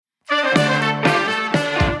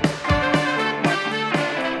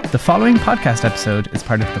The following podcast episode is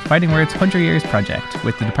part of the Fighting Words 100 Years Project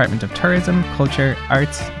with the Department of Tourism, Culture,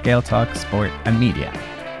 Arts, Gaeltacht, Sport and Media.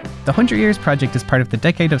 The 100 Years Project is part of the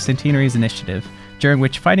Decade of Centenaries initiative, during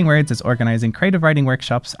which Fighting Words is organising creative writing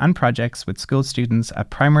workshops and projects with school students at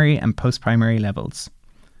primary and post-primary levels.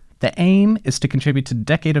 The aim is to contribute to the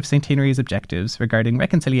Decade of Centenaries objectives regarding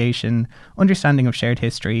reconciliation, understanding of shared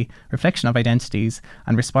history, reflection of identities,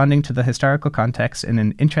 and responding to the historical context in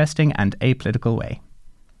an interesting and apolitical way.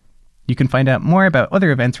 You can find out more about other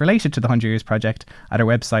events related to the 100 Years Project at our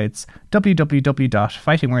websites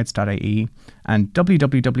www.fightingwords.ie and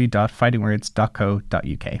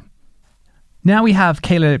www.fightingwords.co.uk. Now we have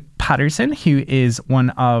Kaila Patterson, who is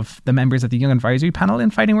one of the members of the Young Advisory Panel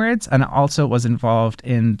in Fighting Words and also was involved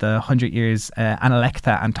in the 100 Years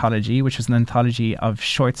Analecta anthology, which was an anthology of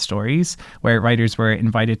short stories where writers were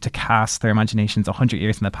invited to cast their imaginations 100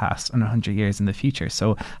 years in the past and 100 years in the future.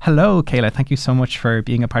 So hello, Kaila. Thank you so much for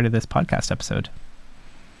being a part of this podcast episode.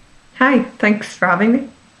 Hi, thanks for having me.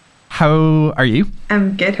 How are you?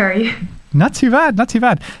 I'm good, how are you? Not too bad, not too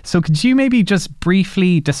bad. So could you maybe just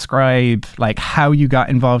briefly describe like how you got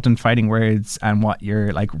involved in Fighting Words and what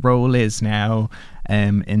your like role is now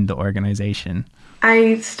in the organisation?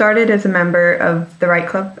 I started as a member of the Write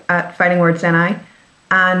Club at Fighting Words NI,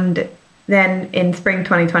 and then in spring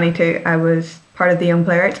 2022 I was part of the Young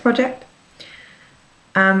Playwrights Project.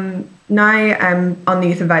 Now I'm on the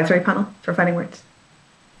Youth Advisory Panel for Fighting Words.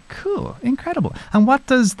 Cool, incredible. And what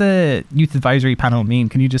does the Youth Advisory Panel mean?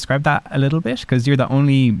 Can you describe that a little bit? Because you're the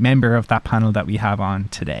only member of that panel that we have on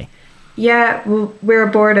today. Yeah, well, we're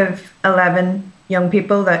a board of 11 young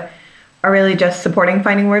people that are really just supporting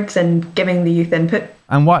Fighting Words and giving the youth input.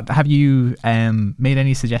 And what have you made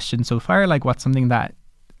any suggestions so far? Like what's something that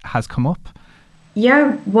has come up?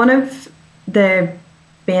 Yeah, one of the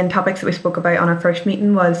main topics that we spoke about on our first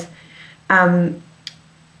meeting was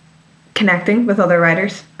connecting with other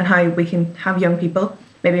writers and how we can have young people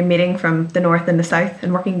maybe meeting from the north and the south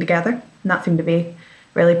and working together. And that seemed to be a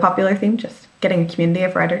really popular theme, just getting a community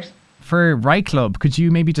of writers. For Write Club, could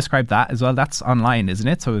you maybe describe that as well? That's online, isn't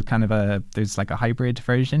it? So it's kind of there's like a hybrid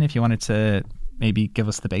version. If you wanted to maybe give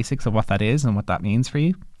us the basics of what that is and what that means for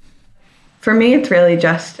you. For me, it's really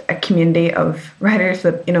just a community of writers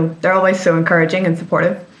that, you know, they're always so encouraging and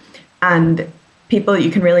supportive and people that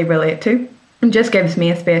you can really relate to. It just gives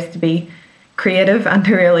me a space to be creative and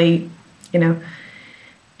to really, you know,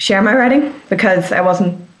 share my writing, because I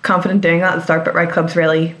wasn't confident doing that at the start, but Write Clubs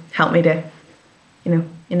really helped me to, you know,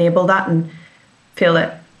 enable that and feel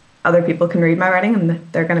that other people can read my writing and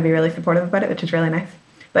that they're going to be really supportive about it, which is really nice.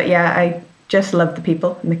 But yeah, I just love the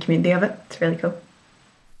people and the community of it. It's really cool.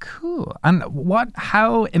 Cool. And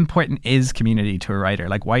how important is community to a writer?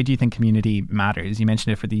 Like, why do you think community matters? You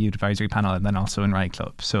mentioned it for the Youth Advisory Panel and then also in Write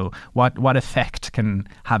Club. So what effect can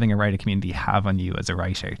having a writer community have on you as a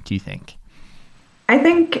writer, do you think? I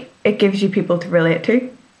think it gives you people to relate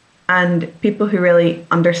to and people who really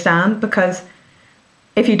understand, because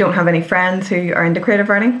if you don't have any friends who are into creative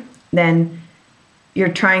writing, then you're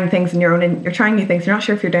trying things on your own and you're trying new things. You're not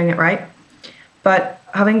sure if you're doing it right. But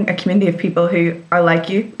having a community of people who are like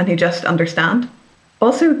you and who just understand.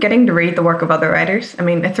 Also getting to read the work of other writers. I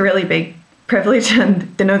mean, it's a really big privilege,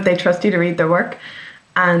 and to know that they trust you to read their work.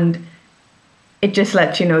 And it just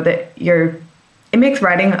lets you know that it makes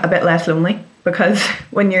writing a bit less lonely, because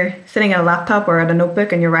when you're sitting at a laptop or at a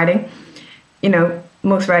notebook and you're writing, you know,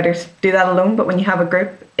 most writers do that alone. But when you have a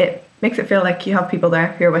group, it makes it feel like you have people there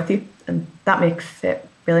who are with you. And that makes it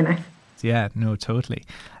really nice. Yeah, no, totally.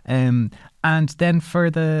 And then for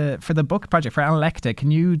the book project, for Analecta,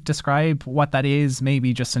 can you describe what that is,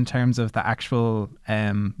 maybe just in terms of the actual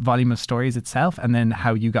volume of stories itself, and then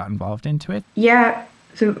how you got involved into it? Yeah,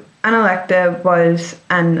 so Analecta was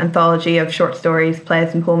an anthology of short stories,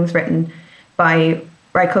 plays and poems written by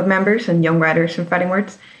Write Club members and young writers from Fighting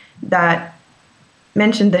Words that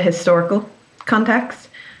mentioned the historical context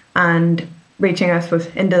and reaching, I suppose,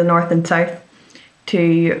 into the north and south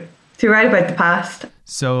to write about the past.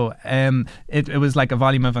 So it was like a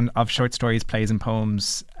volume of short stories, plays and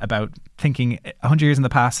poems about thinking 100 years in the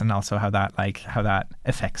past, and also how that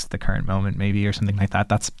affects the current moment, maybe, or something like that.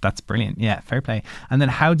 That's brilliant. Yeah, fair play. And then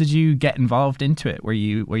how did you get involved into it? Were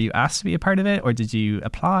you asked to be a part of it, or did you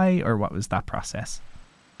apply, or what was that process?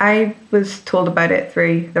 I was told about it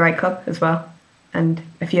through the Write Club as well, and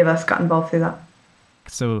a few of us got involved through that.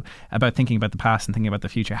 So about thinking about the past and thinking about the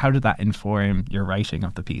future, how did that inform your writing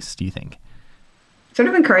of the piece, do you think? Sort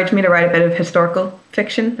of encouraged me to write a bit of historical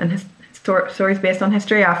fiction and stories based on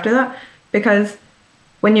history after that, because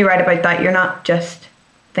when you write about that, you're not just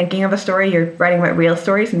thinking of a story, you're writing about real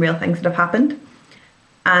stories and real things that have happened.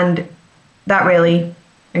 And that really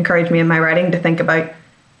encouraged me in my writing to think about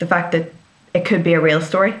the fact that it could be a real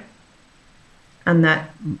story, and that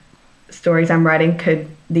stories I'm writing could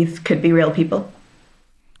be real people.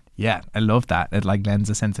 Yeah, I love that. It like lends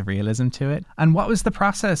a sense of realism to it. And what was the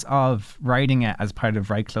process of writing it as part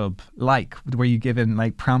of Write Club like? Were you given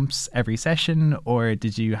like prompts every session, or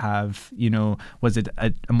did you have, was it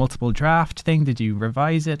a multiple draft thing? Did you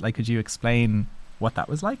revise it? Like, could you explain what that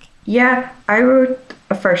was like? Yeah, I wrote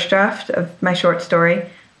a first draft of my short story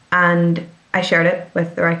and I shared it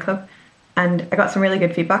with the Write Club, and I got some really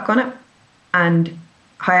good feedback on it and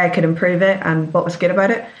how I could improve it and what was good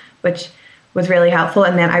about it, which was really helpful.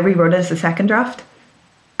 And then I rewrote it as a second draft.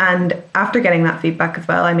 And after getting that feedback as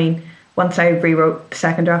well, I mean, once I rewrote the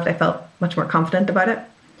second draft, I felt much more confident about it.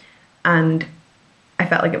 And I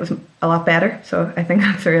felt like it was a lot better. So I think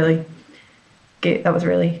that's that was a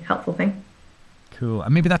really helpful thing. Cool.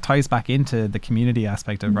 And maybe that ties back into the community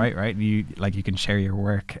aspect of right? You can share your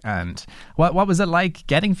work. And what was it like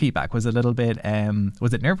getting feedback? Was it a little bit,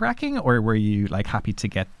 was it nerve-wracking, or were you like happy to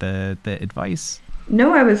get the advice?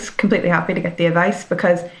 No, I was completely happy to get the advice,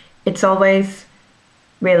 because it's always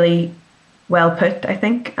really well put, I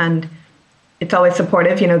think, and it's always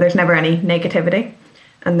supportive. There's never any negativity,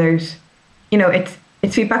 and there's,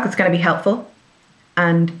 it's feedback that's going to be helpful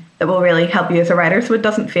and that will really help you as a writer. So it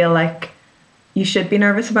doesn't feel like you should be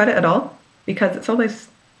nervous about it at all, because it's always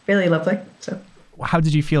really lovely. So how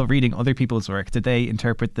did you feel reading other people's work? Did they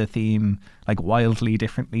interpret the theme like wildly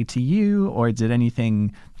differently to you, or did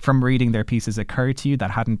anything from reading their pieces occur to you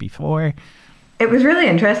that hadn't before? It was really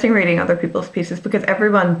interesting reading other people's pieces, because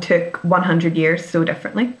everyone took 100 years so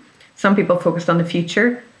differently. Some people focused on the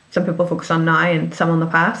future, some people focused on now, and some on the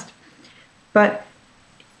past. But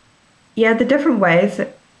yeah, the different ways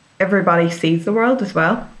that everybody sees the world as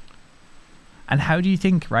well. And how do you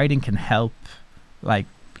think writing can help like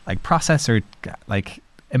process or like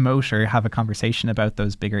emote or have a conversation about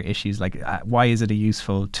those bigger issues? Like, why is it a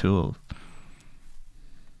useful tool?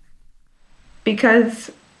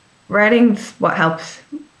 Because writing's what helps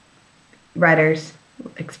writers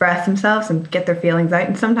express themselves and get their feelings out.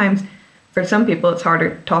 And sometimes for some people it's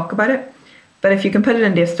harder to talk about it. But if you can put it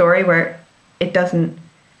into a story where it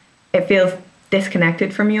feels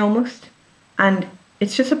disconnected from you almost. And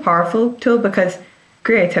it's just a powerful tool, because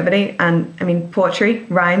creativity and, poetry,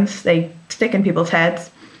 rhymes, they stick in people's heads,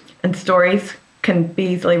 and stories can be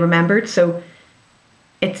easily remembered. So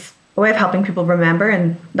it's a way of helping people remember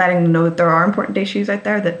and letting them know that there are important issues out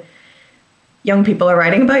there that young people are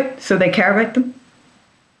writing about, so they care about them.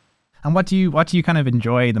 And what do you kind of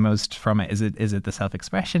enjoy the most from it? Is it the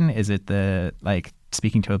self-expression? Is it the like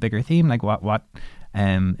speaking to a bigger theme? Like what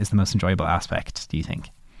is the most enjoyable aspect, do you think?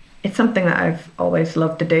 It's something that I've always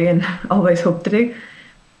loved to do and always hoped to do,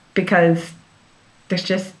 because there's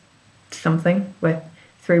just something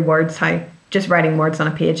through words, how just writing words on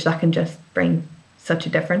a page, that can just bring such a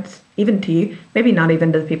difference, even to you, maybe not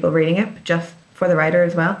even to the people reading it, but just for the writer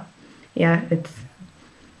as well. Yeah, it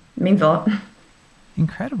means a lot.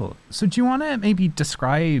 Incredible. So do you want to maybe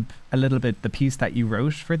describe a little bit the piece that you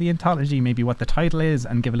wrote for the anthology, maybe what the title is,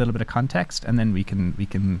 and give a little bit of context, and then we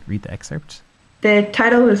can read the excerpt? The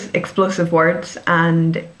title was Explosive Words,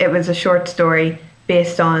 and it was a short story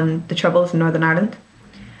based on the Troubles in Northern Ireland.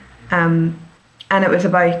 And it was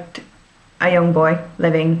about a young boy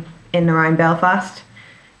living in and around Belfast,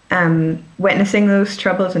 witnessing those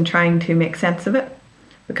troubles and trying to make sense of it,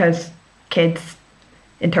 because kids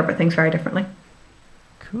interpret things very differently.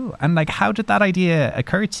 Cool. And like, how did that idea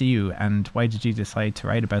occur to you, and why did you decide to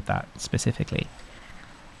write about that specifically?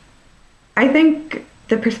 I think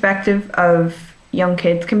the perspective of young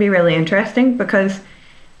kids can be really interesting, because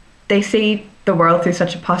they see the world through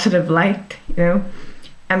such a positive light,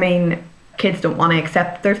 kids don't want to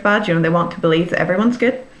accept there's bad, they want to believe that everyone's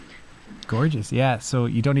good. Gorgeous. Yeah. So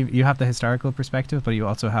you have the historical perspective, but you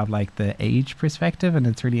also have like the age perspective, and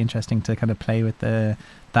it's really interesting to kind of play with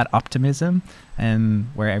that optimism,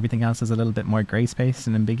 where everything else is a little bit more grey space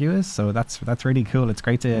and ambiguous. So that's really cool. It's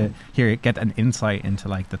great to get an insight into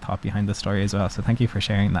like the thought behind the story as well. So thank you for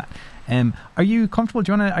sharing that. Are you comfortable?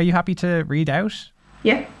 Are you happy to read out?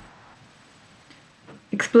 Yeah.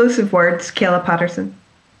 Explosive Words, Kaila Patterson.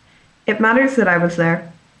 It matters that I was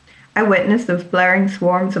there. I witnessed those blaring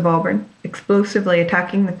swarms of Auburn explosively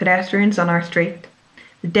attacking the pedestrians on our street,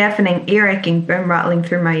 the deafening, ear-aching boom rattling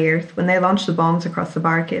through my ears when they launched the bombs across the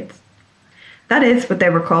barricades. That is what they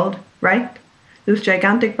were called, right? Those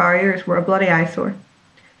gigantic barriers were a bloody eyesore.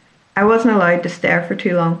 I wasn't allowed to stare for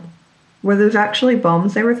too long. Were those actually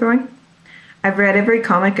bombs they were throwing? I've read every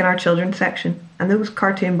comic in our children's section, and those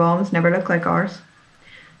cartoon bombs never look like ours.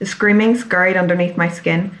 The screaming scurried underneath my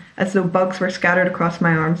skin as though bugs were scattered across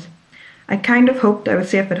my arms. I kind of hoped I was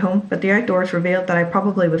safe at home, but the outdoors revealed that I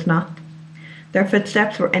probably was not. Their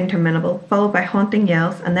footsteps were interminable, followed by haunting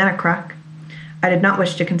yells and then a crack. I did not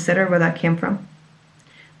wish to consider where that came from.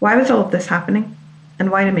 Why was all of this happening? And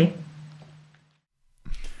why to me?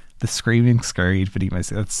 The screaming scurried beneath my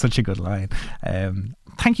skin. That's such a good line.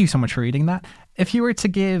 Thank you so much for reading that. If you were to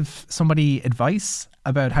give somebody advice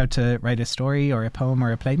about how to write a story or a poem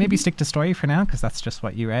or a play, maybe stick to story for now because that's just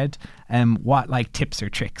what you read. What like tips or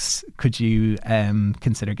tricks could you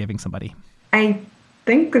consider giving somebody? I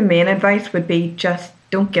think the main advice would be just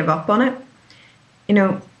don't give up on it. You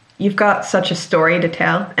know, you've got such a story to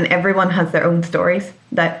tell and everyone has their own stories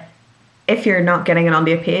that if you're not getting it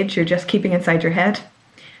onto a page, you're just keeping inside your head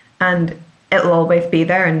and it'll always be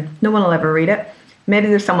there and no one will ever read it. Maybe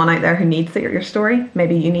there's someone out there who needs to hear your story.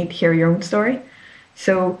 Maybe you need to hear your own story.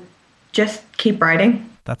 So just keep writing.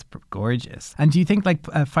 That's gorgeous. And do you think like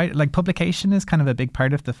publication is kind of a big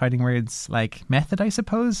part of the Fighting Words like method, I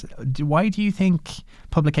suppose? Why do you think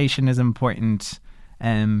publication is important,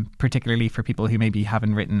 particularly for people who maybe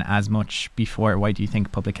haven't written as much before? Why do you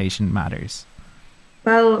think publication matters?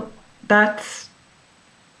 Well, that's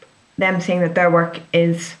them saying that their work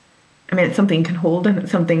is, it's something you can hold and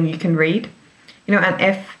it's something you can read. You know, and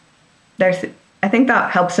if there's, I think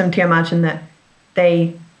that helps them to imagine that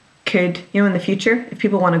they could, you know, in the future, if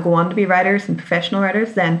people want to go on to be writers and professional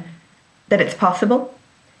writers, then that it's possible,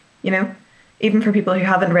 you know, even for people who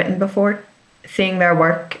haven't written before, seeing their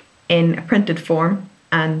work in a printed form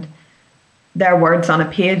and their words on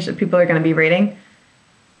a page that people are going to be reading,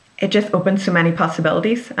 it just opens so many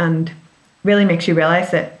possibilities and really makes you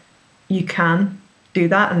realize that you can do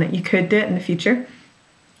that and that you could do it in the future.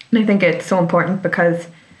 And I think it's so important because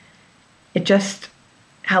it just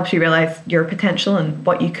helps you realize your potential and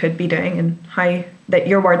what you could be doing and how that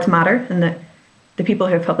your words matter and that the people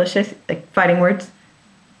who have published this, like Fighting Words,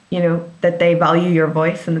 you know, that they value your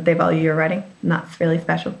voice and that they value your writing. And that's really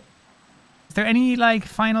special. Is there any like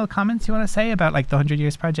final comments you want to say about like the 100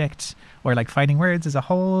 Years Project or like Fighting Words as a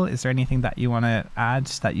whole? Is there anything that you want to add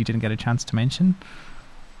that you didn't get a chance to mention?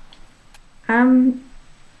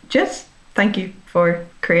 Just thank you for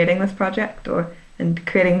creating this project and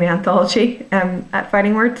creating the anthology at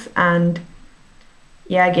Fighting Words. And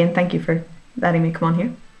yeah, again, thank you for letting me come on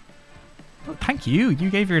here. Well, thank you. You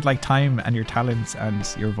gave your like time and your talents and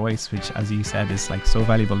your voice, which, as you said, is like so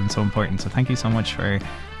valuable and so important. So thank you so much for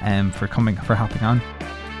hopping on.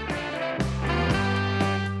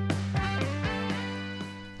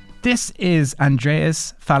 This is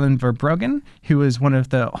Aindreas Fallon Verberuggen, who is one of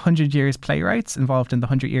the 100 Years playwrights involved in the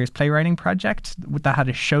 100 Years playwriting project that had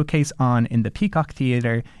a showcase on in the Peacock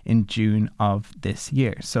Theatre in June of this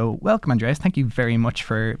year. So welcome, Aindreas. Thank you very much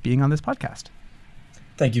for being on this podcast.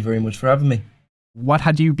 Thank you very much for having me. What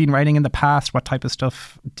had you been writing in the past? What type of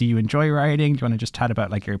stuff do you enjoy writing? Do you want to just chat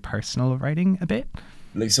about like your personal writing a bit?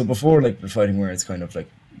 Like, so before like the Fighting Words, kind of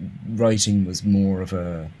like writing was more of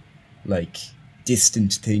a like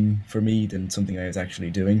distant thing for me than something I was actually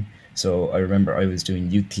doing. So I remember I was doing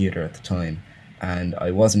youth theatre at the time and I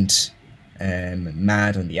wasn't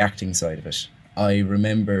mad on the acting side of it. I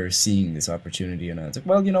remember seeing this opportunity and I was like,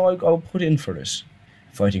 well, you know, I'll put in for it.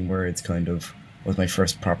 Fighting Words kind of was my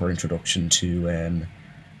first proper introduction to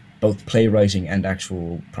both playwriting and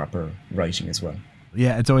actual proper writing as well.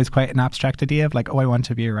 Yeah, it's always quite an abstract idea of like, oh, I want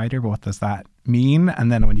to be a writer, but what does that mean?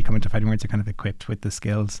 And then when you come into Fighting Words, you're kind of equipped with the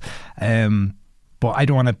skills. But I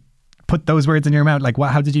don't want to put those words in your mouth. Like,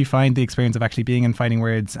 how did you find the experience of actually being in Fighting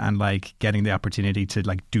Words and like getting the opportunity to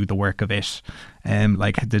like do the work of it?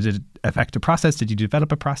 Like, did it affect the process? Did you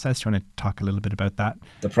develop a process? Do you want to talk a little bit about that?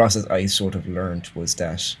 The process I sort of learned was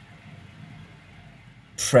that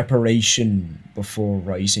preparation before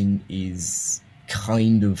writing is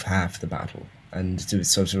kind of half the battle. And to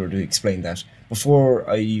sort of explain that, before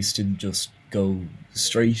I used to just go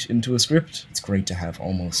straight into a script. It's great to have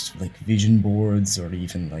almost like vision boards or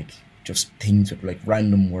even like just things with like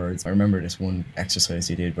random words. I remember this one exercise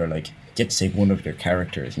you did where like you had to take one of your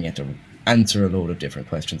characters and you had to answer a load of different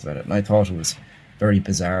questions about it. And I thought it was very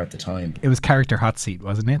bizarre at the time. It was character hot seat,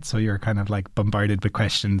 wasn't it? So you were kind of like bombarded with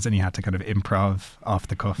questions and you had to kind of improv off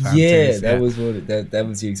the cuff answers. Yeah, that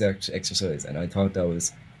was the exact exercise. And I thought that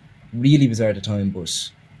was really bizarre at the time,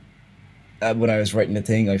 but when I was writing the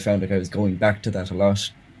thing, I found like I was going back to that a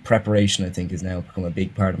lot. Preparation, I think, has now become a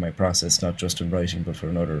big part of my process, not just in writing, but for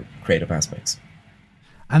other creative aspects.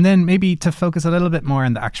 And then maybe to focus a little bit more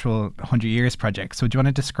on the actual 100 Years Project. So do you want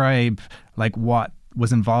to describe like what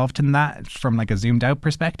was involved in that from like a zoomed out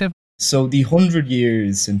perspective? So the 100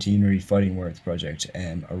 Years Centenary Fighting Words project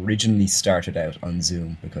originally started out on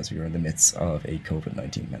Zoom because we were in the midst of a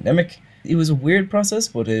COVID-19 pandemic. It was a weird process,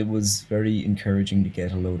 but it was very encouraging to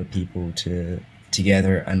get a load of people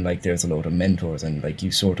together, and like there's a load of mentors, and like you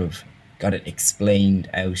sort of got it explained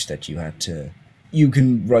out that you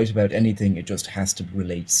can write about anything, it just has to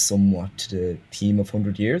relate somewhat to the theme of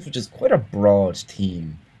 100 years, which is quite a broad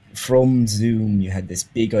theme. From Zoom, you had this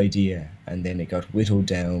big idea, and then it got whittled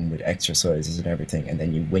down with exercises and everything. And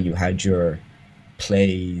then when you had your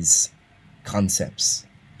plays, concepts,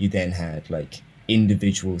 you then had like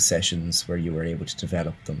individual sessions where you were able to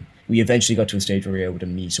develop them. We eventually got to a stage where we were able to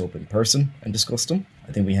meet up in person and discuss them.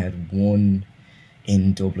 I think we had one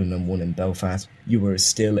in Dublin and one in Belfast. You were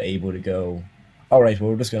still able to go, all right, well,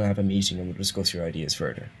 we're just going to have a meeting and we'll discuss your ideas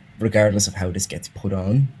further. Regardless of how this gets put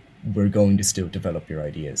on, we're going to still develop your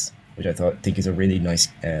ideas, which I think is a really nice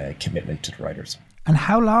commitment to the writers. And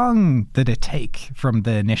how long did it take from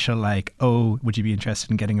the initial would you be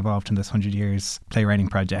interested in getting involved in this 100 Years playwriting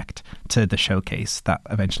project to the showcase that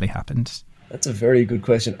eventually happened? That's a very good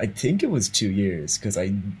question. I think it was 2 years, because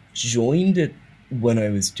I joined it when I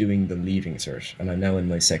was doing the Leaving Cert, and I'm now in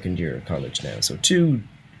my second year of college now. So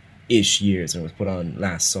 2-ish years, and it was put on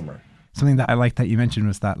last summer. Something that I like that you mentioned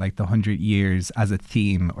was that like the 100 years as a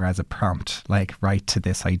theme or as a prompt, like right to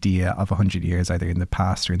this idea of 100 years either in the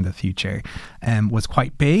past or in the future, was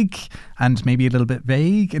quite big and maybe a little bit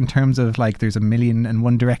vague in terms of like there's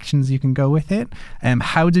 1,000,001 directions you can go with it.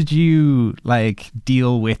 How did you like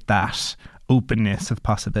deal with that openness of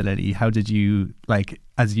possibility? How did you, like,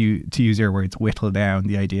 as you, to use your words, whittle down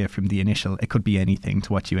the idea from the initial, it could be anything,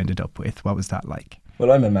 to what you ended up with? What was that like?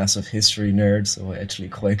 Well, I'm a massive history nerd, so I actually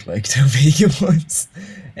quite liked how big it was.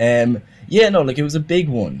 It was a big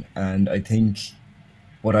one, and I think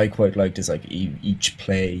what I quite liked is like each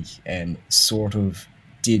play sort of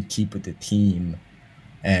did keep with the theme.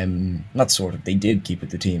 They did keep with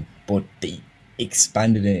the theme, but they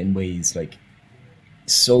expanded it in ways like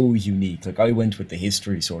so unique. Like I went with the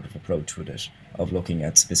history sort of approach with it, of looking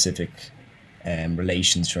at specific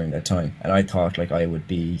relations during that time, and I thought like I would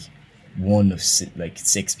be one of like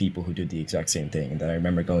 6 people who did the exact same thing. And then I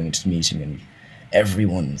remember going into the meeting and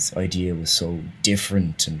everyone's idea was so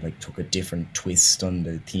different and like took a different twist on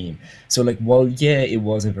the theme. So like while it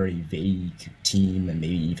was a very vague theme and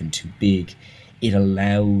maybe even too big, it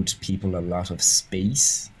allowed people a lot of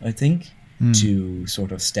space, I think, to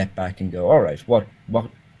sort of step back and go, all right, what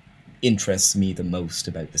interests me the most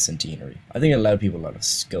about the centenary? I think it allowed people a lot of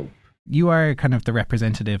scope. You are kind of the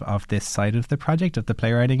representative of this side of the project, of the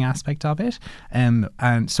playwriting aspect of it. And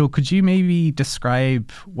so could you maybe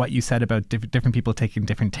describe what you said about different people taking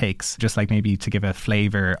different takes, just like maybe to give a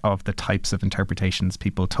flavour of the types of interpretations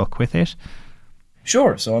people took with it?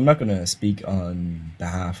 Sure. So I'm not going to speak on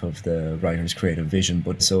behalf of the writer's creative vision,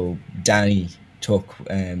 but so Danny took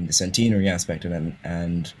the centenary aspect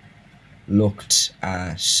and looked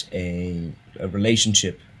at a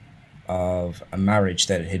relationship of a marriage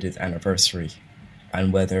that had hit its anniversary,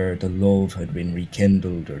 and whether the love had been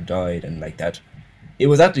rekindled or died, and like that. It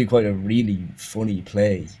was actually quite a really funny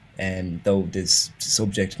play, though this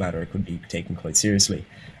subject matter could be taken quite seriously.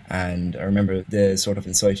 And I remember the sort of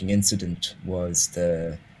inciting incident was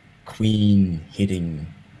the Queen hitting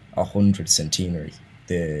 100 centenary,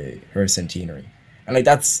 her centenary, and like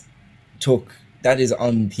that is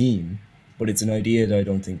on theme, but it's an idea that I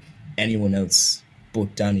don't think anyone else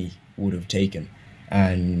but Danny would have taken.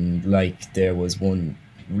 And like there was one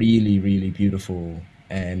really, really beautiful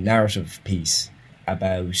narrative piece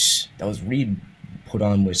about that was really put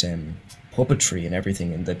on with puppetry and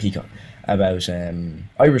everything in the Peacock, about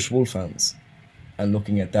Irish wolfhounds, and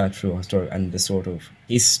looking at that through a story and the sort of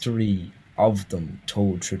history of them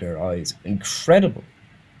told through their eyes. Incredible.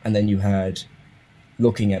 And then you had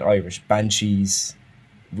looking at Irish banshees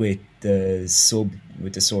with the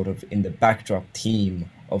sort of in the backdrop theme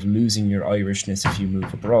of losing your Irishness if you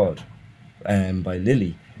move abroad, by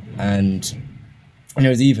Lily. And there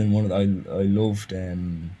was even one that I loved,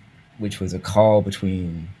 which was a call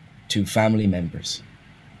between 2 family members,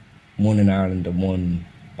 one in Ireland and one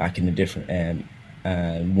back in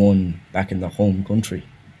one back in the home country.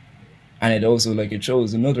 And it also it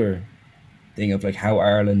shows another thing of like how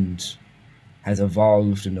Ireland has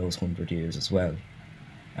evolved in those 100 years as well.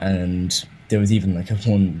 And there was even like a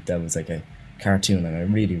one that was like a cartoon, and I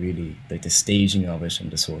really, really like the staging of it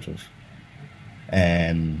and the sort of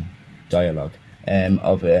dialogue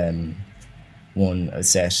of one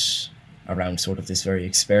set around sort of this very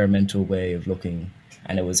experimental way of looking,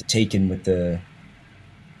 and it was taken with the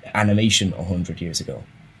animation 100 years ago,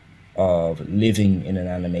 of living in an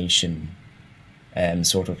animation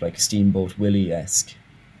sort of like Steamboat Willie-esque,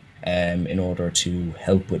 in order to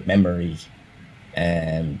help with memory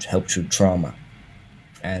and help through trauma.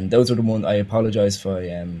 And those are the ones, I apologise if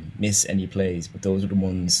I miss any plays, but those are the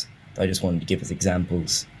ones I just wanted to give as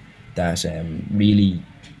examples that really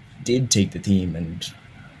did take the theme and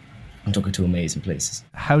took it to amazing places.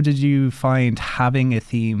 How did you find having a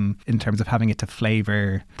theme in terms of having it to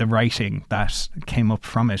flavour the writing that came up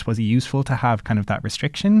from it? Was it useful to have kind of that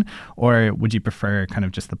restriction, or would you prefer kind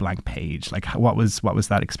of just the blank page? Like, what was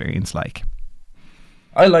that experience like?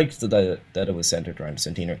 I liked that it was centred around the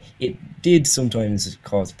centenary. It did sometimes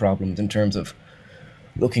cause problems in terms of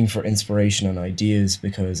looking for inspiration and ideas,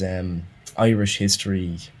 because Irish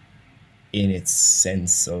history, in its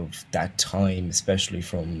sense of that time, especially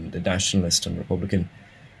from the nationalist and Republican,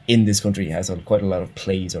 in this country has quite a lot of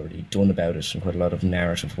plays already done about it and quite a lot of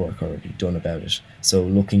narrative work already done about it. So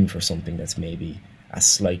looking for something that's maybe a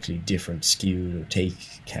slightly different skew or take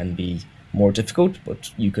can be more difficult, but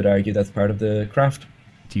you could argue that's part of the craft.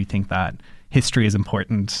 Do you think that history is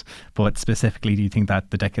important, but specifically, do you think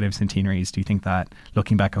that the decade of centenaries, do you think that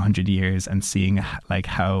looking back 100 years and seeing like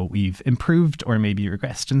how we've improved or maybe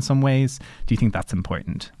regressed in some ways, do you think that's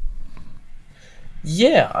important?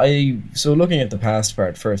 Yeah, so looking at the past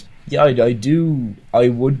part first, yeah, I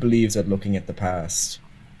would believe that looking at the past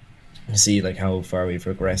to see like how far we've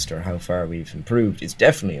regressed or how far we've improved is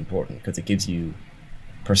definitely important, because it gives you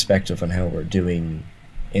perspective on how we're doing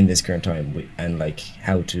in this current time and like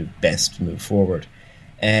how to best move forward.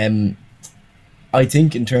 I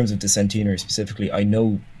think in terms of the centenary specifically, I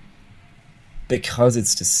know because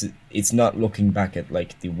it's not looking back at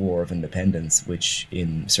like the War of Independence, which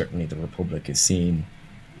in certainly the Republic is seen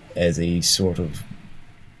as a sort of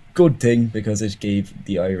good thing because it gave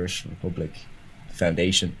the Irish Republic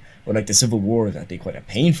foundation, but like the Civil War is actually quite a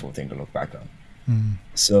painful thing to look back on.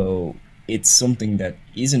 So it's something that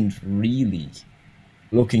isn't really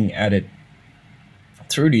looking at it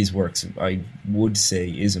through these works, I would say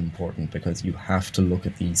is important, because you have to look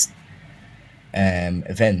at these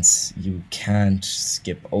events. You can't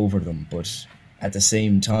skip over them, but at the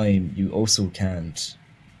same time, you also can't,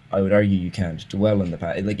 I would argue you can't dwell on the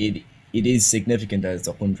past. Like it is significant that it's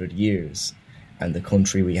 100 years, and the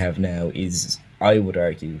country we have now is, I would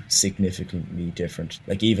argue, significantly different.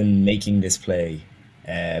 Like even making this play,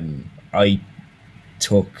 I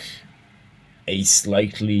took a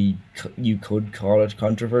slightly, you could call it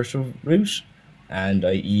controversial route, and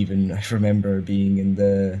I remember being in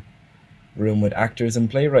the room with actors and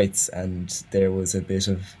playwrights, and there was a bit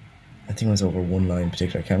of, I think it was over one line in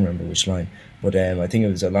particular, I can't remember which line, but I think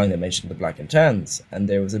it was a line that mentioned the black and tans, and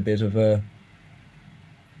there was a bit of a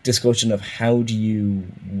discussion of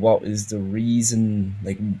what is the reason,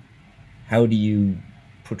 like how do you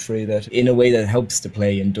portray that in a way that helps the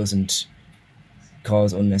play and doesn't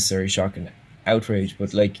cause unnecessary shock and outrage,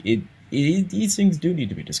 but like these things do need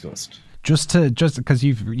to be discussed. Just because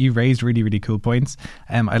you've raised really, really cool points.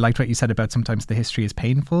 I liked what you said about sometimes the history is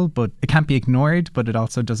painful, but it can't be ignored, but it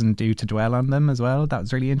also doesn't do to dwell on them as well. That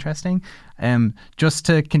was really interesting. Just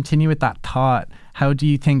to continue with that thought, how do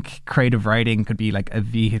you think creative writing could be like a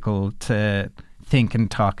vehicle to think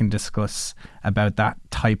and talk and discuss about that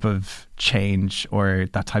type of change or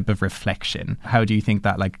that type of reflection? How do you think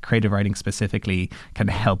that like creative writing specifically can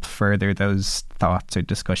help further those thoughts or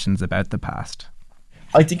discussions about the past?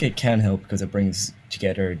 I think it can help because it brings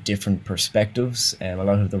together different perspectives. A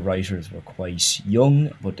lot of the writers were quite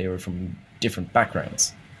young, but they were from different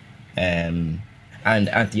backgrounds. And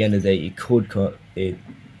at the end of the day, it could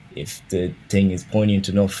if the thing is poignant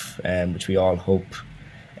enough, which we all hope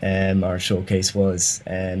our showcase was,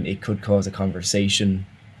 it could cause a conversation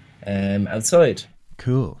outside.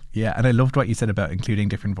 Cool. Yeah. And I loved what you said about including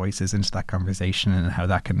different voices into that conversation and how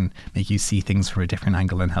that can make you see things from a different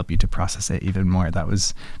angle and help you to process it even more. That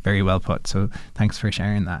was very well put. So thanks for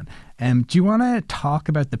sharing that. Do you want to talk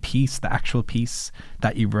about the actual piece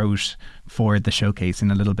that you wrote for the showcase in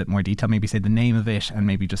a little bit more detail? Maybe say the name of it and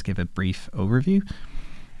maybe just give a brief overview.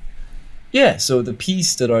 Yeah, so the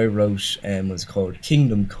piece that I wrote was called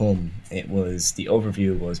Kingdom Come. The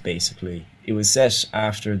overview was basically, it was set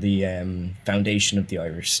after the foundation of the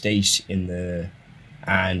Irish state and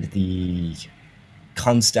the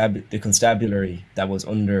constabulary that was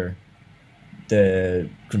under the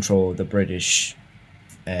control of the British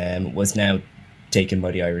was now taken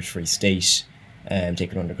by the Irish Free State,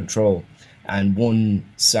 taken under control. And one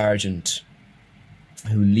sergeant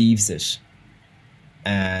who leaves it,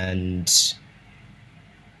 and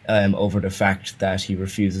over the fact that he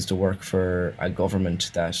refuses to work for a government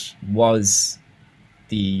that was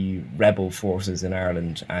the rebel forces in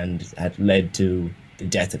Ireland and had led to the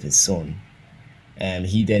death of his son. And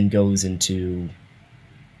he then goes into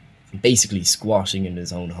basically squatting in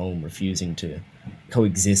his own home, refusing to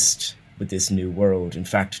coexist with this new world. In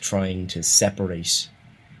fact, trying to separate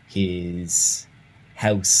his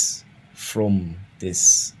house from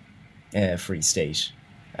this free state,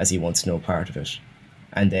 as he wants no part of it.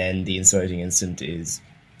 And then the inciting incident is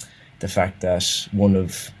the fact that one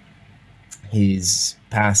of his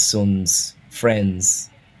past son's friends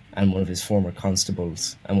and one of his former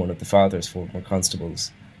constables and one of the father's former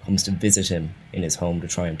constables comes to visit him in his home to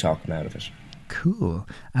try and talk him out of it. Cool.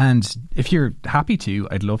 And if you're happy to,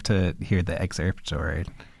 I'd love to hear the excerpt. Or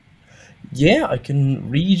yeah, I can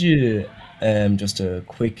read you just a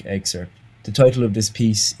quick excerpt. The title of this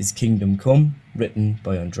piece is Kingdom Come, written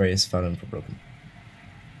by Aindreas Fallon Verberuggen.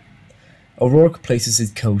 O'Rourke places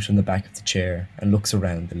his coat on the back of the chair and looks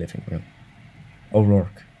around the living room.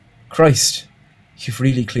 O'Rourke: Christ, you've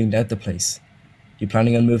really cleaned out the place. You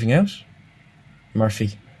planning on moving out?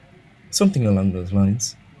 Murphy: Something along those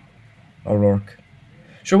lines. O'Rourke: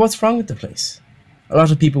 Sure, what's wrong with the place? A lot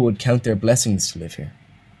of people would count their blessings to live here.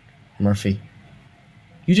 Murphy: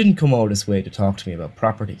 You didn't come all this way to talk to me about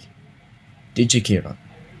property, did you, Kieran?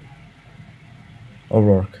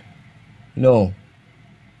 O'Rourke: No,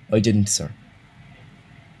 I didn't, sir.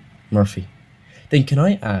 Murphy: Then can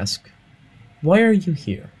I ask, why are you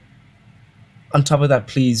here? On top of that,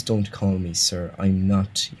 please don't call me sir. I'm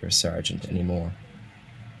not your sergeant anymore.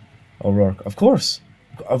 O'Rourke: Of course.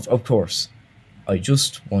 Of course. I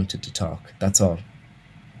just wanted to talk, that's all.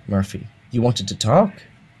 Murphy: You wanted to talk?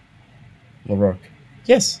 O'Rourke: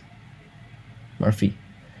 Yes. Murphy: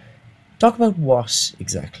 Talk about what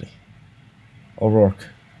exactly? O'Rourke: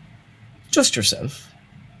 Just yourself.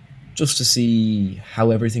 Just to see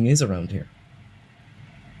how everything is around here.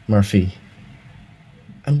 Murphy: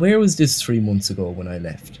 And where was this 3 months ago when I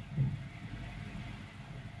left?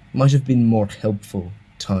 Might have been more helpful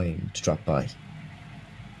time to drop by.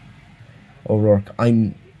 O'Rourke: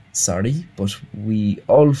 I'm sorry, but we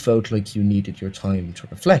all felt like you needed your time to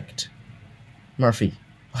reflect. Murphy: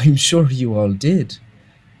 I'm sure you all did.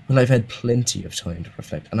 Well, I've had plenty of time to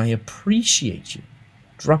reflect, and I appreciate you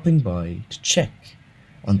dropping by to check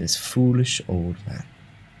on this foolish old man.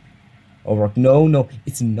 O'Rourke: No,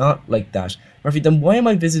 it's not like that. Murphy: Then why am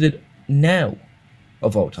I visited now,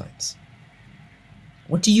 of all times?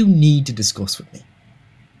 What do you need to discuss with me?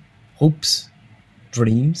 Hopes?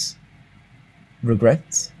 Dreams?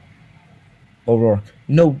 Regrets? O'Rourke: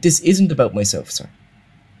 No, this isn't about myself, sir.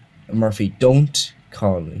 Murphy: Don't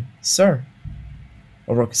call me sir.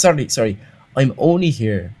 O'Rourke: Sorry, I'm only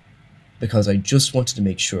here because I just wanted to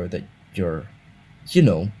make sure that you're,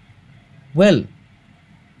 well.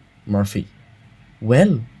 Murphy: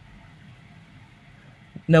 Well?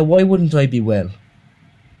 Now, why wouldn't I be well?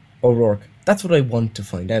 O'Rourke: That's what I want to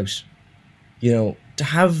find out. To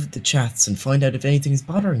have the chats and find out if anything's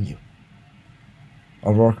bothering you.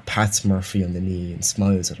 O'Rourke pats Murphy on the knee and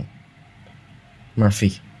smiles at him.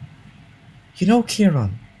 Murphy: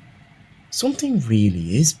 Kieran, something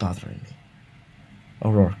really is bothering me.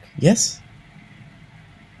 O'Rourke: Yes?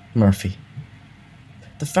 Murphy: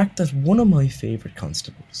 The fact that one of my favourite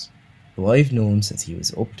constables, who I've known since he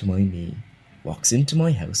was up to my knee, walks into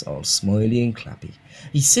my house all smiley and clappy.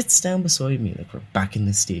 He sits down beside me like we're back in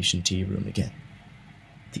the station tea room again.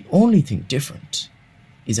 The only thing different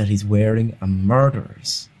is that he's wearing a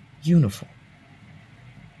murderer's uniform.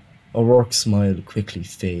 O'Rourke's smile quickly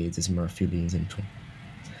fades as Murphy leans into him.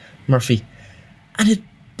 Murphy: And it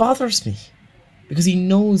bothers me, because he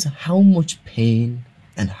knows how much pain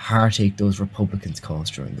and heartache those Republicans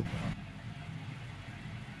caused during the war.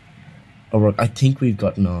 O'Rourke: I think we've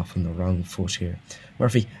gotten off on the wrong foot here.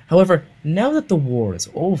 Murphy: However, now that the war is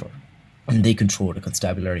over and they control the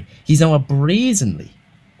constabulary, he's now a brazenly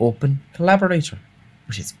open collaborator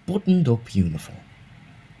with his buttoned up uniform.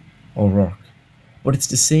 O'Rourke: But it's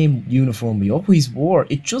the same uniform we always wore,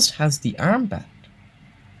 it just has the armband.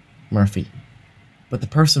 Murphy: But the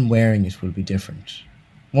person wearing it will be different,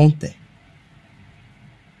 won't they?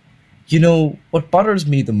 What bothers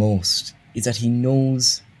me the most is that he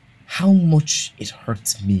knows how much it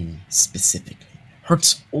hurts me specifically,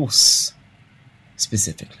 hurts us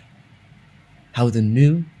specifically. How the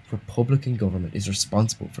new Republican government is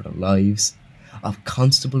responsible for the lives of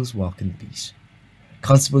constables walking the beat.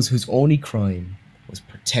 Constables whose only crime was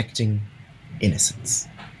protecting innocence.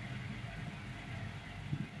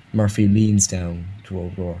 Murphy leans down to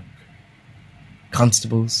O'Rourke.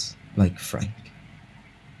 Constables like Frank.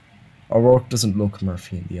 O'Rourke doesn't look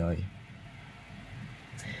Murphy in the eye.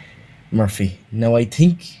 Murphy: Now I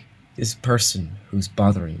think this person who's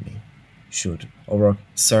bothering me should. O'Rourke: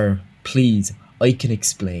 Sir, please, I can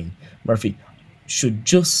explain. Murphy: should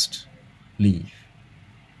just leave.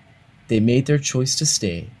 They made their choice to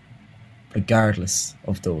stay, regardless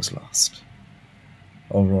of those lost.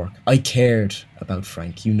 O'Rourke, I cared about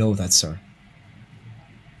Frank, you know that, sir.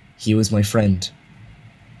 He was my friend,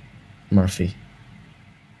 Murphy.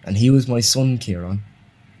 And he was my son, Kieran.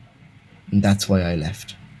 And that's why I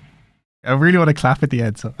left. I really want to clap at the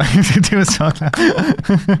end, so I'm going to do a song clap.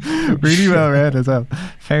 Really well read as well.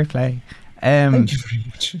 Fair play. Thank you very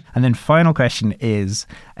much. And then final question is,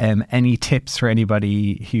 any tips for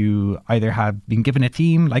anybody who either have been given a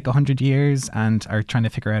theme like 100 years and are trying to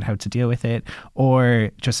figure out how to deal with it, or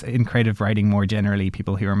just in creative writing more generally,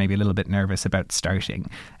 people who are maybe a little bit nervous about starting?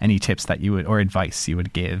 Any tips that you would, or advice you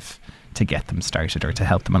would give to get them started or to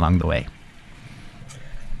help them along the way?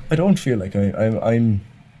 I don't feel like I'm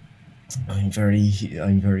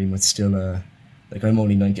very much still like I'm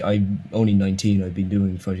only 19. I've been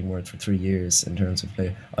doing fighting words for 3 years in terms of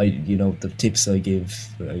play. The tips I give,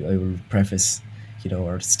 I will preface,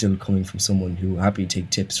 are still coming from someone who happy to take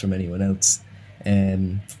tips from anyone else.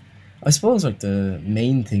 I suppose like the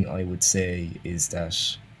main thing I would say is that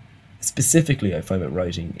specifically I find with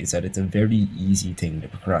writing is that it's a very easy thing to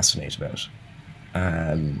procrastinate about.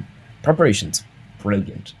 Preparation's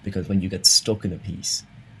brilliant, because when you get stuck in a piece,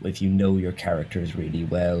 if you know your characters really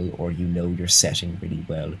well or you know your setting really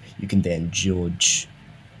well, you can then judge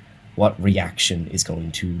what reaction is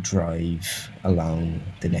going to drive along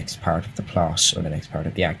the next part of the plot or the next part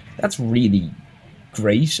of the act. That's really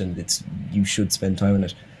great, and you should spend time on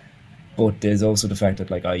it. But there's also the fact that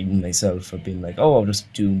like I myself have been like, I'll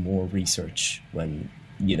just do more research, when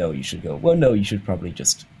you should go, well, no, you should probably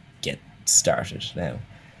just get started now.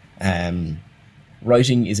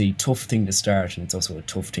 Writing is a tough thing to start, and it's also a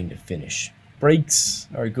tough thing to finish. Breaks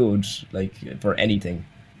are good, like for anything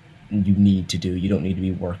you need to do. You don't need to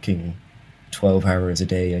be working 12 hours a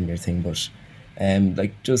day on your thing, but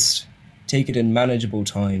just take it in manageable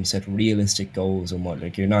time, set realistic goals,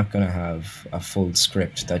 and you're not going to have a full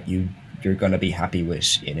script that you're going to be happy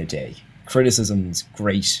with in a day. Criticism's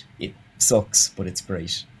great. It sucks, but it's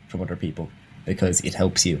great from other people because it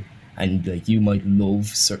helps you. And like you might love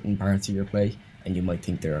certain parts of your play, and you might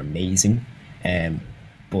think they're amazing,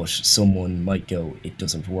 but someone might go, it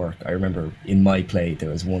doesn't work. I remember in my play there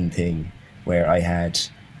was one thing where I had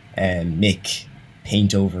Mick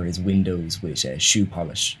paint over his windows with shoe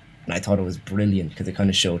polish, and I thought it was brilliant because it kind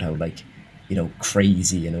of showed how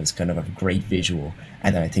crazy, and it was kind of a great visual.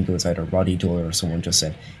 And then I think it was either Roddy Doyle or someone just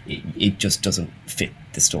said it just doesn't fit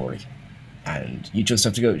the story, and you just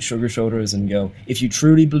have to go shrug your shoulders and go, if you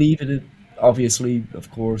truly believe in it, obviously, of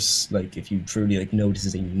course, like if you truly know this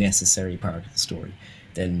is a necessary part of the story,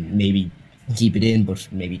 then maybe keep it in, but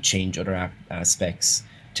maybe change other aspects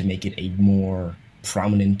to make it a more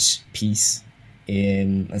prominent piece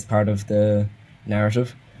as part of the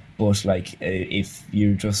narrative. But if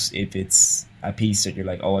it's a piece that you're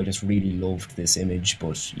like, I just really loved this image,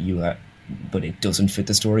 but it doesn't fit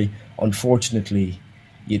the story, unfortunately,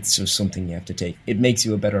 it's just something you have to take. It makes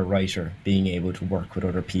you a better writer, being able to work with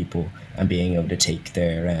other people and being able to take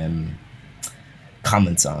their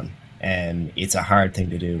comments on. It's a hard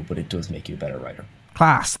thing to do, but it does make you a better writer.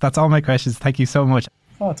 Class. That's all my questions. Thank you so much.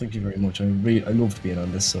 Oh, thank you very much. I loved being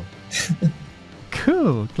on this. So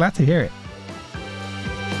cool. Glad to hear it.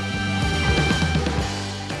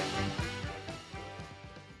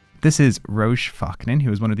 This is Róisín Faughnan,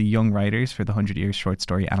 who is one of the young writers for the 100 Years Short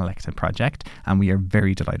Story Analecta project, and we are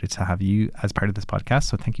very delighted to have you as part of this podcast.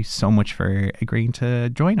 So thank you so much for agreeing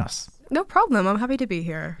to join us. No problem. I'm happy to be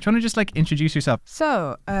here. Do you want to just introduce yourself?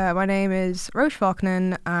 So, my name is Róisín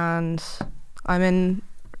Faughnan, and I'm in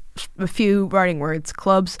a few writing words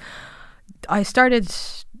clubs. I started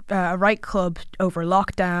a write club over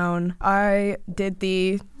lockdown. I did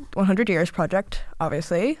the 100 Years Project,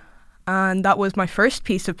 obviously. And that was my first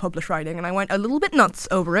piece of published writing, and I went a little bit nuts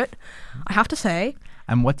over it, I have to say.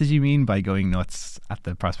 And what did you mean by going nuts at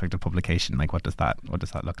the prospect of publication? What does that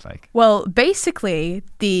look like? Well, basically,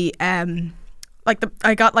 I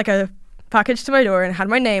got a package to my door and had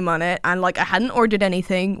my name on it, and I hadn't ordered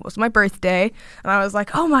anything. It was my birthday, and I was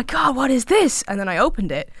like, oh my god, what is this? And then I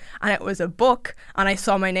opened it, and it was a book, and I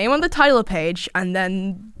saw my name on the title page, and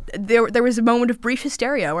then there was a moment of brief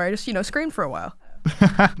hysteria where I just screamed for a while.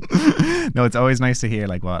 No, it's always nice to hear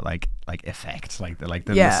effect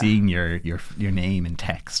seeing your name in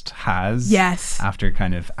text has. Yes. After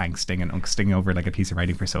kind of angsting and ungsting over a piece of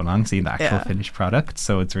writing for so long, seeing the actual finished product.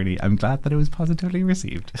 So it's really, I'm glad that it was positively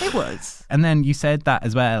received. It was. And then you said that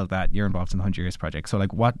as well, that you're involved in the 100 Years Project. So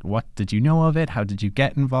what did you know of it? How did you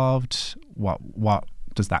get involved? What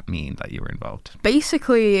does that mean that you were involved?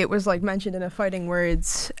 Basically, it was like mentioned in a Fighting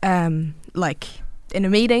Words, like in a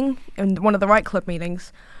meeting, in one of the Right Club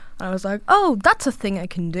meetings. And I was like, oh, that's a thing I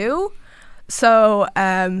can do. So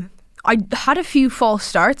I had a few false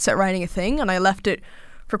starts at writing a thing, and I left it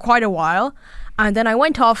for quite a while. And then I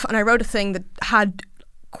went off and I wrote a thing that had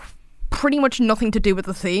pretty much nothing to do with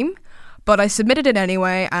the theme, but I submitted it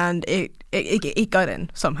anyway, and it got in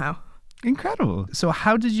somehow. Incredible. So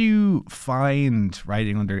how did you find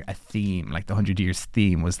writing under a theme, like the 100 Years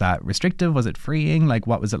theme? Was that restrictive? Was it freeing? Like,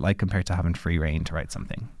 what was it like compared to having free reign to write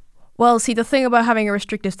something? Well, see, the thing about having a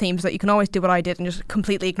restrictive theme is that you can always do what I did and just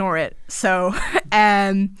completely ignore it. So,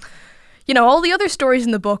 you know, all the other stories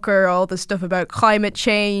in the book are all the stuff about climate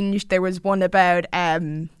change. There was one about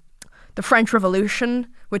the French Revolution,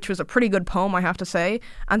 which was a pretty good poem, I have to say.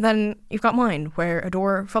 And then you've got mine, where a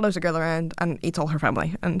door follows a girl around and eats all her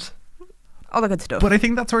family and all the good stuff. But I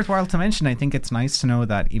think that's worthwhile to mention. I think it's nice to know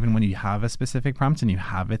that even when you have a specific prompt and you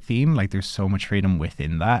have a theme, like there's so much freedom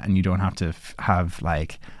within that, and you don't have to have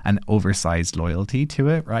like an oversized loyalty to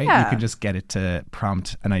it, right? Yeah. You can just get it to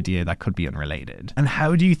prompt an idea that could be unrelated. And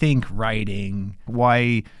how do you think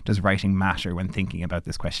why does writing matter when thinking about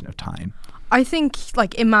this question of time? I think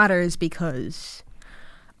like it matters because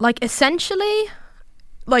like essentially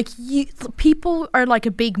like people are like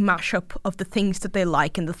a big mashup of the things that they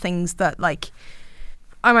like and the things that like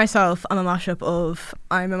I'm a mashup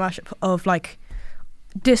of like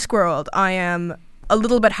Discworld. I am a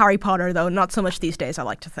little bit Harry Potter, though not so much these days, I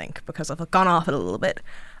like to think, because I've gone off it a little bit.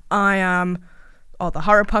 I am all the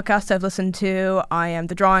horror podcasts I've listened to. I am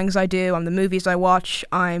the drawings I do. I'm the movies I watch.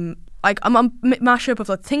 I'm a mashup of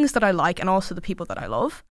the things that I like and also the people that I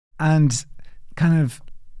love. And kind of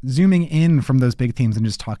zooming in from those big themes and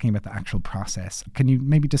just talking about the actual process, can you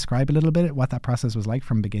maybe describe a little bit what that process was like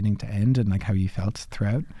from beginning to end and like how you felt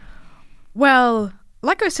throughout? Well,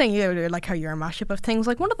 like I was saying earlier, like how you're a mashup of things,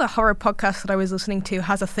 like one of the horror podcasts that I was listening to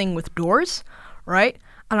has a thing with doors, right?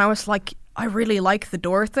 And I was like, I really like the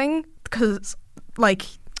door thing because like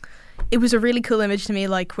it was a really cool image to me,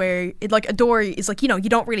 like where it like a door is like, you know, you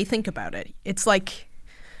don't really think about it. It's like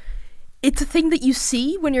it's a thing that you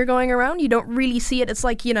see when you're going around. You don't really see it. It's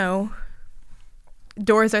like, you know,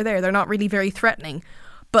 doors are there. They're not really very threatening.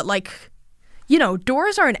 But like, you know,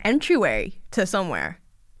 doors are an entryway to somewhere.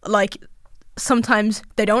 Like sometimes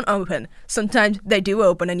they don't open. Sometimes they do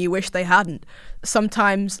open and you wish they hadn't.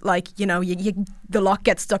 Sometimes like, you know, the lock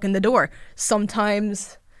gets stuck in the door.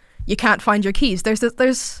 Sometimes you can't find your keys. There's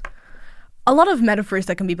a lot of metaphors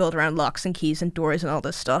that can be built around locks and keys and doors and all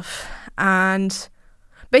this stuff. And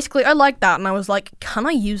basically, I liked that, and I was like, can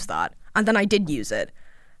I use that? And then I did use it.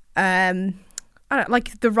 I don't know,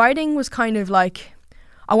 like, the writing was kind of like,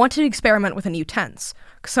 I wanted to experiment with a new tense.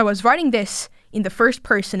 Because I was writing this in the first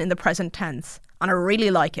person in the present tense, and I really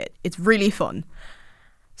like it. It's really fun.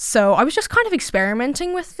 So I was just kind of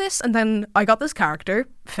experimenting with this, and then I got this character,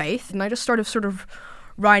 Faith, and I just started sort of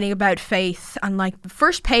writing about Faith. And, like, the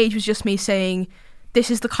first page was just me saying, this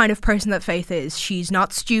is the kind of person that Faith is. She's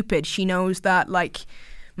not stupid. She knows that, like,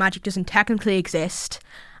 magic doesn't technically exist.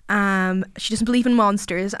 She doesn't believe in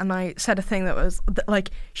monsters, and I said a thing that was like,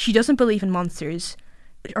 she doesn't believe in monsters,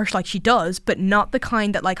 or like she does, but not the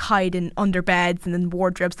kind that like hide in under beds and in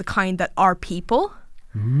wardrobes, the kind that are people.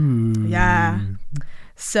 Ooh. Yeah.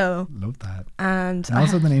 So love that. And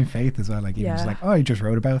also the name Faith as well, like even just like, oh, I just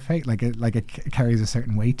wrote about Faith, like it carries a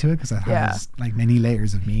certain weight to it because it has like many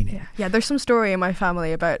layers of meaning. Yeah, there's some story in my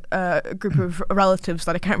family about a group of relatives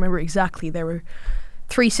that I can't remember exactly. There were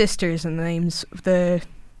 3 sisters, and the names the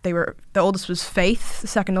oldest was Faith, the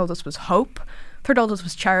second oldest was Hope, third oldest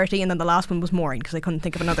was Charity, and then the last one was Maureen because I couldn't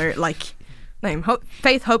think of another like name.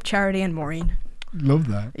 Faith, Hope, Charity, and Maureen. Love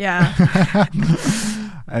that. Yeah.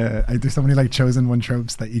 There's so many like chosen one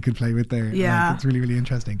tropes that you could play with there. Yeah, like, it's really, really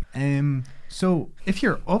interesting. So if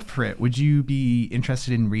you're up for it, would you be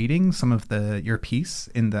interested in reading some of your piece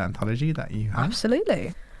in the anthology that you have?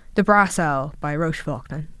 Absolutely. The Brass Owl by Róisín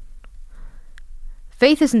Faughnan.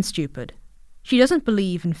 Faith isn't stupid. She doesn't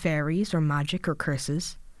believe in fairies or magic or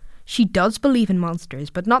curses. She does believe in monsters,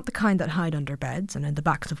 but not the kind that hide under beds and in the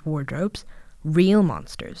backs of wardrobes. Real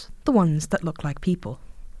monsters, the ones that look like people.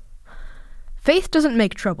 Faith doesn't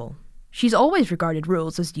make trouble. She's always regarded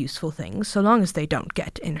rules as useful things so long as they don't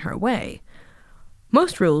get in her way.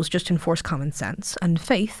 Most rules just enforce common sense, and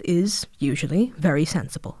Faith is, usually, very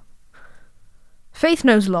sensible. Faith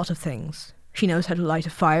knows a lot of things. She knows how to light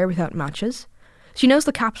a fire without matches. She knows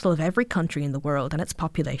the capital of every country in the world and its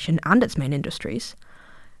population and its main industries.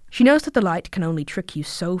 She knows that the light can only trick you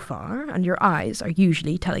so far, and your eyes are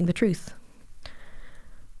usually telling the truth.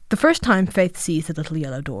 The first time Faith sees the little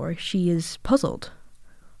yellow door, she is puzzled.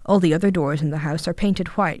 All the other doors in the house are painted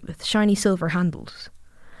white with shiny silver handles.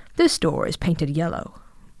 This door is painted yellow.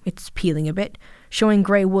 It's peeling a bit, showing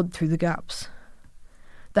grey wood through the gaps.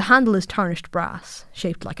 The handle is tarnished brass,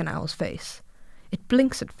 shaped like an owl's face. It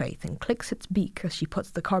blinks at Faith and clicks its beak as she puts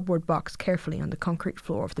the cardboard box carefully on the concrete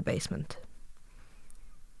floor of the basement.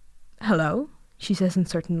 "Hello," she says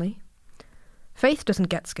uncertainly. Faith doesn't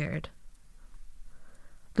get scared.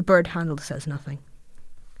 The bird handle says nothing.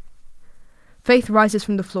 Faith rises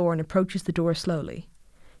from the floor and approaches the door slowly.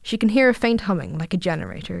 She can hear a faint humming, like a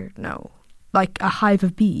generator. No, like a hive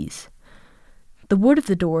of bees. The wood of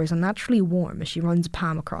the door is unnaturally warm as she runs a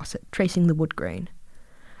palm across it, tracing the wood grain.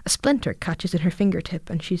 A splinter catches in her fingertip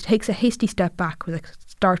and she takes a hasty step back with a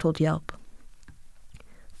startled yelp.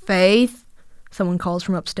 "Faith," someone calls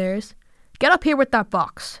from upstairs. "Get up here with that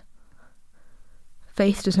box."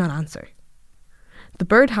 Faith does not answer. The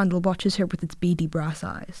bird handle watches her with its beady brass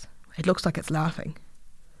eyes. It looks like it's laughing.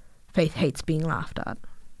 Faith hates being laughed at.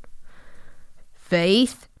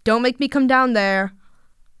 "Faith, don't make me come down there."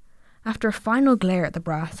 After a final glare at the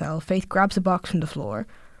brass cell, Faith grabs a box from the floor,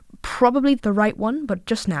 probably the right one, but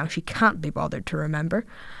just now she can't be bothered to remember,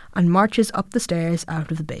 and marches up the stairs out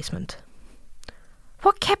of the basement.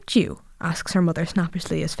 "What kept you?" asks her mother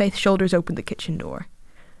snappishly as Faith shoulders open the kitchen door.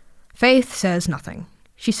 Faith says nothing.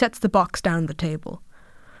 She sets the box down on the table.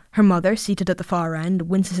 Her mother, seated at the far end,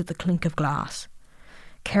 winces at the clink of glass.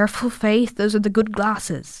 "Careful, Faith, those are the good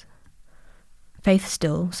glasses." Faith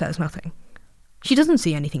still says nothing. She doesn't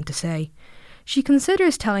see anything to say. She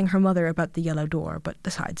considers telling her mother about the yellow door, but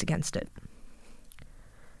decides against it.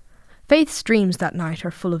 Faith's dreams that night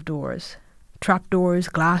are full of doors. Trapdoors,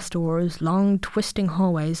 glass doors, long twisting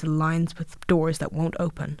hallways lined with doors that won't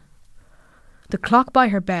open. The clock by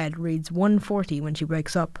her bed reads 1:40 when she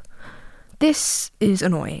wakes up. This is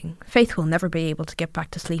annoying. Faith will never be able to get back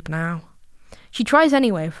to sleep now. She tries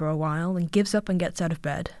anyway for a while and gives up and gets out of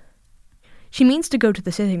bed. She means to go to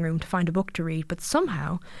the sitting room to find a book to read, but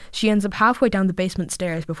somehow she ends up halfway down the basement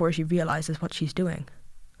stairs before she realises what she's doing.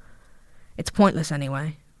 It's pointless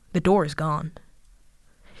anyway. The door is gone.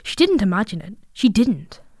 She didn't imagine it. She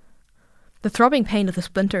didn't. The throbbing pain of the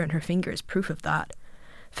splinter in her finger is proof of that.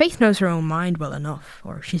 Faith knows her own mind well enough,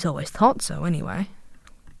 or she's always thought so anyway.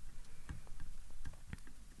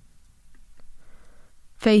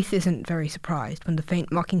 Faith isn't very surprised when the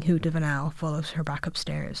faint mocking hoot of an owl follows her back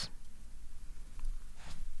upstairs.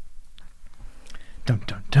 Dum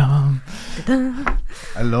dum dum. Da-da.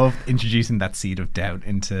 I love introducing that seed of doubt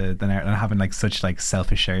into the narrative and having like such like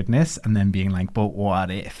self-assuredness and then being like, but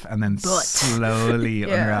what if? And then slowly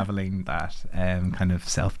unraveling that kind of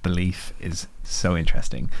self-belief is so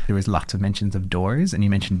interesting. There was lots of mentions of doors, and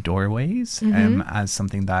you mentioned doorways as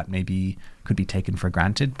something that maybe could be taken for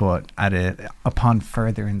granted, but upon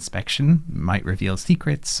further inspection might reveal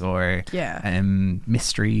secrets or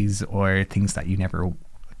mysteries or things that you never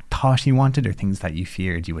thought you wanted or things that you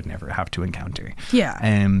feared you would never have to encounter.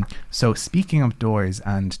 So speaking of doors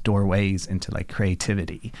and doorways into like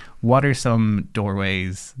creativity, what are some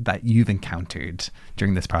doorways that you've encountered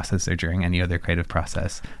during this process or during any other creative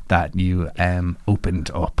process that you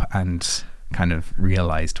opened up and kind of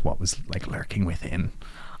realized what was like lurking within?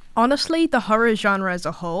 Honestly, the horror genre as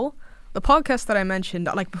a whole, the podcast that I mentioned,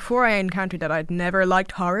 like before I encountered it, I'd never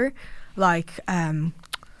liked horror. Like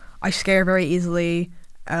I scare very easily.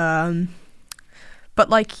 But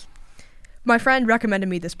like my friend recommended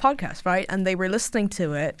me this podcast, right? And they were listening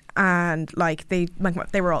to it, and like they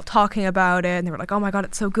were all talking about it, and they were like, "Oh my god,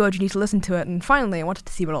 it's so good! You need to listen to it." And finally, I wanted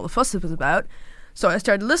to see what all the fuss was about, so I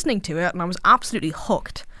started listening to it, and I was absolutely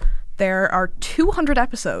hooked. There are 200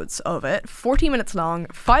 episodes of it, 40 minutes long,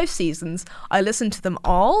 5 seasons. I listened to them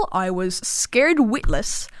all. I was scared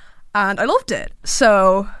witless, and I loved it.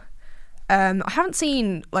 So I haven't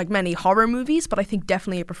seen like many horror movies, but I think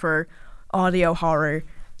definitely I prefer audio horror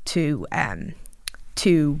to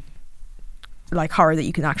like horror that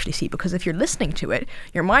you can actually see, because if you're listening to it,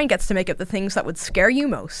 your mind gets to make up the things that would scare you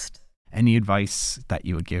most. Any advice that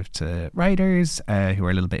you would give to writers who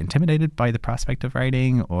are a little bit intimidated by the prospect of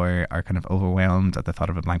writing or are kind of overwhelmed at the thought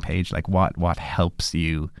of a blank page? Like what helps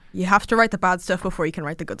you? You have to write the bad stuff before you can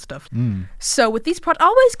write the good stuff. So with these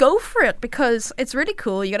always go for it, because it's really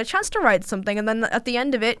cool. You get a chance to write something, and then at the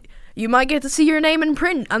end of it, you might get to see your name in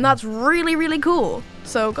print, and that's really, really cool.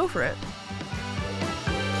 So go for it.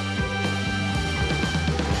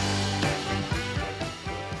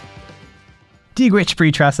 Dígrich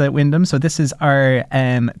Bríd-Treasa at Wyndham. So this is our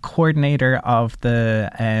coordinator of the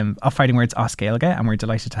of Fighting Words Os Gaeilge, and we're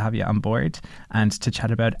delighted to have you on board and to chat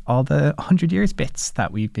about all the 100 years bits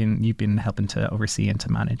that you've been helping to oversee and to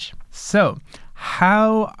manage. So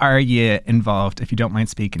How are you involved, if you don't mind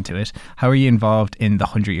speaking to it, how are you involved in the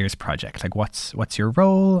 100 Years Project? Like what's your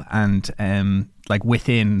role and like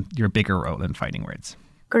within your bigger role in Fighting Words?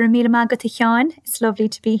 Gura míle maith go Seán. It's lovely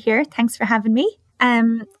to be here. Thanks for having me.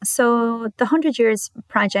 So the 100 Years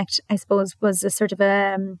Project, I suppose, was a sort of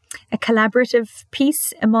a collaborative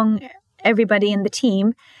piece among everybody in the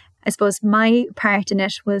team. I suppose my part in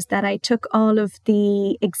it was that I took all of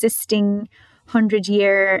the existing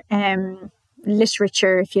 100-year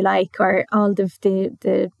literature, if you like, or all of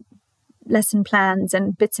the lesson plans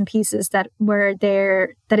and bits and pieces that were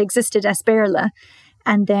there, that existed as Béarla,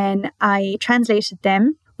 and then I translated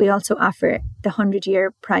them. We also offer the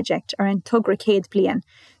 100-Year Project, or an tugra céad bliain.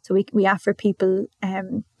 So we offer people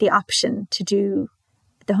the option to do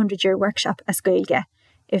the 100-year workshop as Gaeilge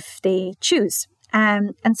if they choose.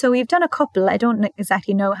 And so we've done a couple. I don't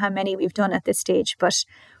exactly know how many we've done at this stage, but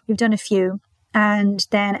we've done a few. And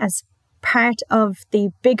then as part of the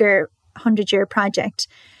bigger 100-Year Project,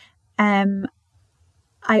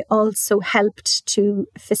 I also helped to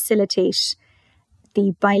facilitate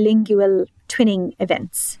the bilingual twinning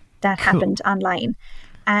events that happened online.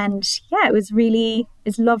 And yeah, it was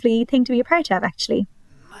a lovely thing to be a part of, actually.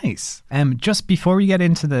 Nice. Just before we get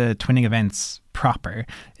into the twinning events proper,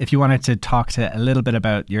 if you wanted to talk to a little bit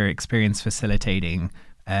about your experience facilitating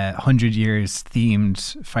 100 years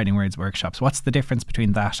themed Fighting Words workshops, what's the difference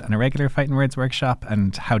between that and a regular Fighting Words workshop,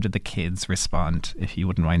 and how did the kids respond, if you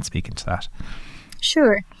wouldn't mind speaking to that?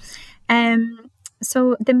 Sure.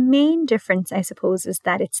 So the main difference, I suppose, is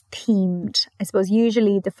that it's themed. I suppose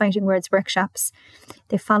usually the Fighting Words workshops,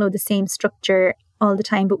 they follow the same structure all the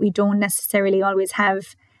time, but we don't necessarily always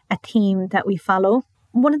have a theme that we follow.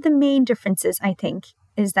 One of the main differences, I think,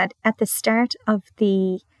 is that at the start of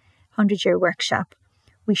the 100-year workshop,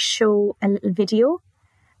 we show a little video,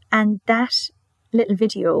 and that little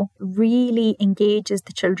video really engages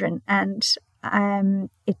the children, and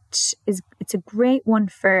it's a great one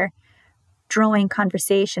for drawing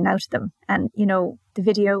conversation out of them. And the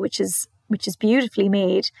video, which is beautifully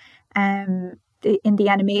made, in the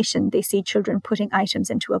animation they see children putting items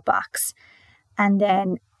into a box, and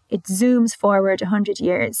then it zooms forward 100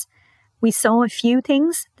 years. We saw a few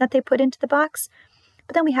things that they put into the box,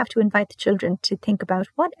 but then we have to invite the children to think about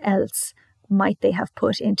what else might they have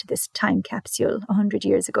put into this time capsule 100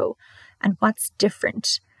 years ago, and what's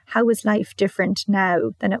different. How is life different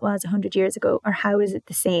now than it was 100 years ago, or how is it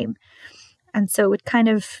the same? And so it kind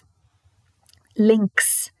of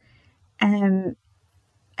links,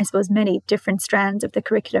 I suppose, many different strands of the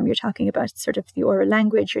curriculum. You're talking about sort of the oral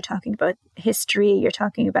language, you're talking about history, you're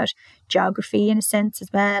talking about geography in a sense as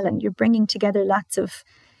well, and you're bringing together lots of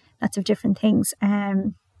different things.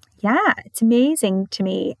 It's amazing to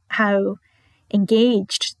me how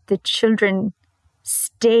engaged the children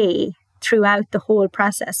stay throughout the whole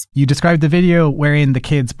process. You described the video wherein the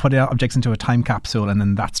kids put objects into a time capsule, and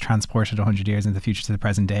then that's transported 100 years into the future to the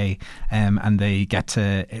present day, and they get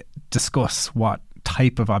to discuss what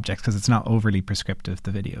type of objects, because it's not overly prescriptive,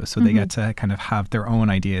 the video, so they get to kind of have their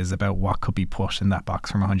own ideas about what could be put in that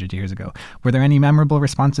box from 100 years ago. Were there any memorable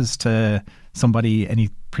responses to somebody, any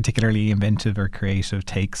particularly inventive or creative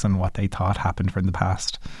takes on what they thought happened from the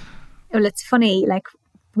past? Well, it's funny,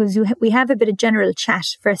 because we have a bit of general chat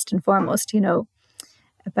first and foremost,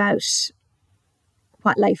 about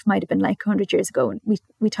what life might have been like 100 years ago. And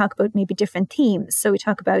we talk about maybe different themes. So we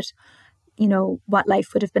talk about, what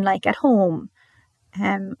life would have been like at home,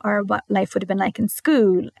 or what life would have been like in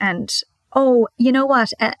school. And, you know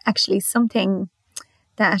what? Actually, something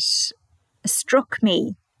that struck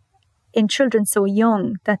me in children so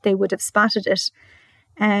young that they would have spotted it,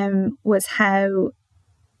 was how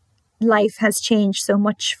life has changed so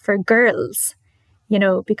much for girls,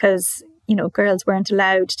 because, girls weren't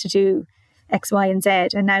allowed to do X, Y, and Z,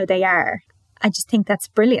 and now they are. I just think that's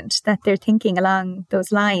brilliant that they're thinking along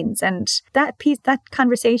those lines. And that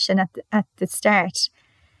conversation at the start,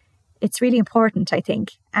 it's really important, I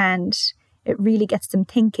think, and it really gets them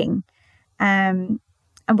thinking. And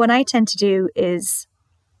what I tend to do is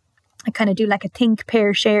I kind of do like a think,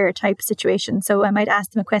 pair, share type situation. So I might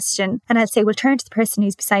ask them a question, and I'll say, well, turn to the person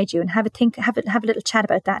who's beside you and have a little chat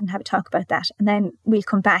about that and have a talk about that. And then we'll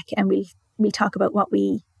come back and we'll talk about what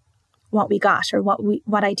we got, or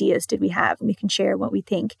what ideas did we have, and we can share what we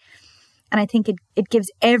think. And I think it gives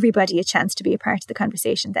everybody a chance to be a part of the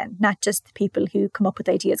conversation then, not just the people who come up with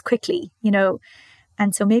ideas quickly,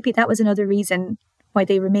 And so maybe that was another reason why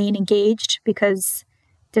they remain engaged, because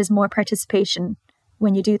there's more participation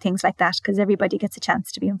when you do things like that, because everybody gets a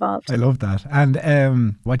chance to be involved. I love that.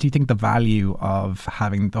 And what do you think the value of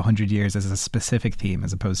having the 100 years as a specific theme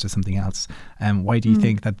as opposed to something else? Why do you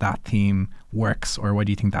think that theme works, or why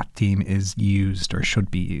do you think that theme is used or should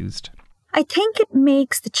be used? I think it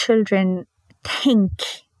makes the children think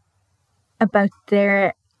about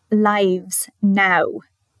their lives now,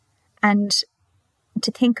 and to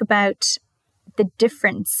think about the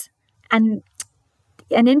difference. And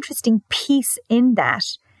an interesting piece in that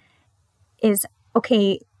is,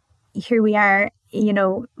 okay, here we are,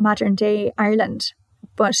 modern day Ireland,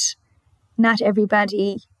 but not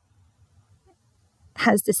everybody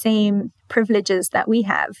has the same privileges that we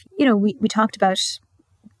have. We talked about,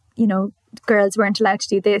 girls weren't allowed to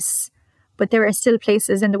do this, but there are still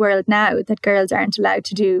places in the world now that girls aren't allowed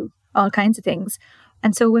to do all kinds of things.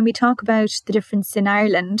 And so when we talk about the difference in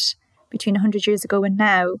Ireland between 100 years ago and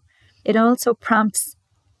now, it also prompts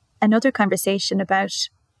another conversation about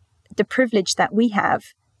the privilege that we have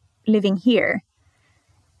living here,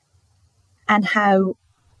 and how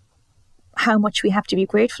much we have to be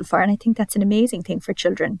grateful for. And I think that's an amazing thing for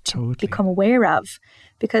children to become aware of,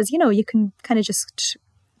 because, you can kind of just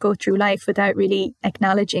go through life without really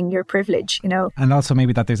acknowledging your privilege, And also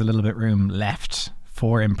maybe that there's a little bit room left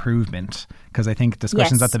for improvement, because I think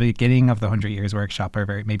discussions at the beginning of the 100 Years workshop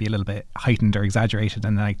are maybe a little bit heightened or exaggerated,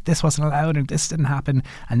 and like, this wasn't allowed and this didn't happen,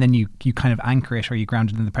 and then you kind of anchor it, or you ground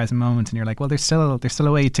it in the present moment, and you're like, well, there's still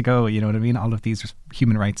a way to go, you know what I mean? All of these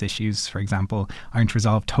human rights issues, for example, aren't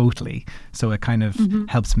resolved totally, so it kind of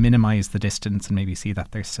helps minimize the distance and maybe see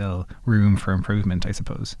that there's still room for improvement, I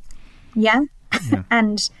suppose. Yeah.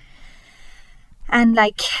 and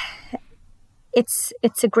like,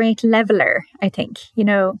 it's a great leveler, I think.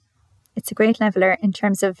 It's a great leveler in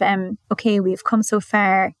terms of, okay, we've come so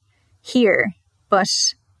far here, but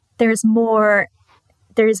there's more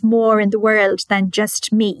in the world than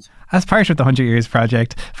just me. As part of the 100 Years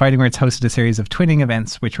Project, Fighting Words hosted a series of twinning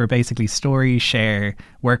events, which were basically story share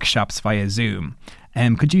workshops via Zoom.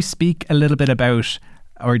 Could you speak a little bit about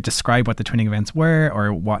or describe what the twinning events were,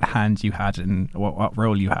 or what hand you had in, what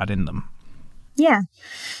role you had in them? Yeah.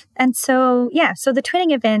 And so the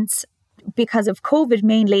twinning events, because of COVID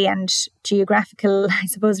mainly and geographical, I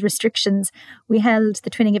suppose, restrictions, we held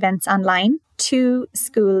the twinning events online. 2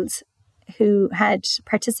 schools who had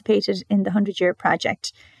participated in the 100-year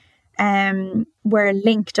project were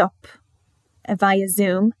linked up via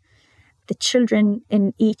Zoom. The children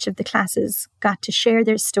in each of the classes got to share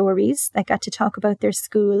their stories. They got to talk about their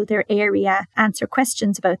school, their area, answer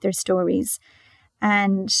questions about their stories,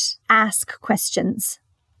 and ask questions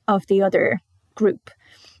of the other group.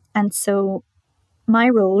 And so my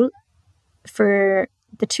role for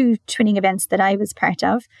the 2 twinning events that I was part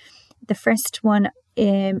of, the first one,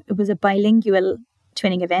 it was a bilingual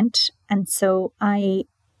twinning event. And so I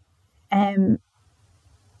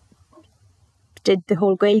did the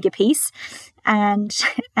whole Gaeilge piece. And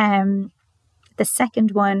the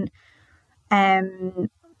second one,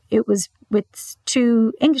 it was with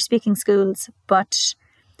 2 English-speaking schools, but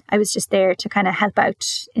I was just there to kind of help out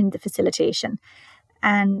in the facilitation.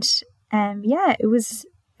 And it was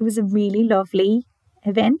a really lovely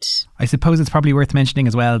event. I suppose it's probably worth mentioning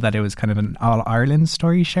as well that it was kind of an all-Ireland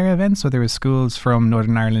story share event. So there were schools from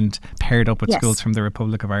Northern Ireland paired up with schools from the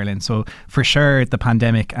Republic of Ireland. So for sure, the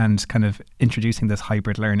pandemic and kind of introducing this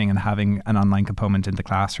hybrid learning and having an online component in the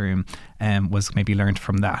classroom was maybe learned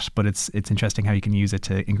from that. But it's interesting how you can use it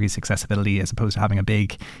to increase accessibility as opposed to having a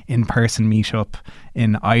big in-person meetup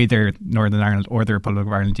in either Northern Ireland or the Republic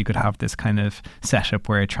of Ireland. You could have this kind of setup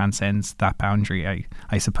where it transcends that boundary,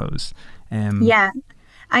 I suppose.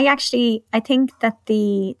 I think that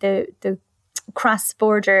the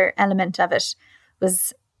cross-border element of it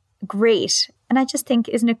was great. And I just think,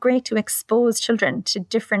 isn't it great to expose children to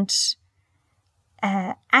different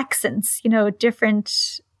accents,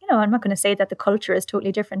 different, I'm not going to say that the culture is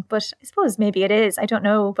totally different, but I suppose maybe it is. I don't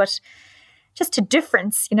know. But just to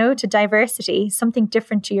difference, to diversity, something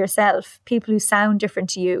different to yourself, people who sound different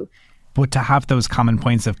to you. But to have those common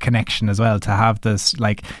points of connection as well, to have this,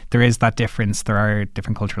 like, there is that difference. There are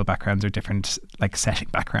different cultural backgrounds or different, like, setting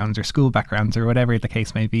backgrounds or school backgrounds or whatever the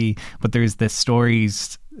case may be. But there's this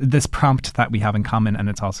stories, this prompt that we have in common, and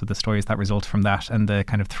it's also the stories that result from that and the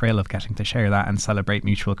kind of thrill of getting to share that and celebrate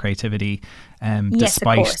mutual creativity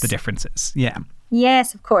despite the differences. Yeah.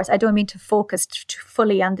 Yes, of course. I don't mean to focus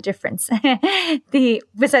fully on the difference.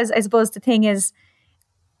 Because I suppose the thing is,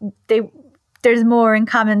 there's more in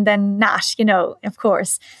common than not, of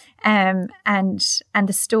course. And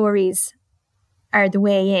the stories are the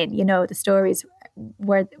way in, the stories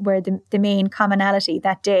were the main commonality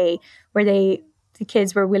that day, where the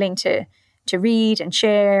kids were willing to to read and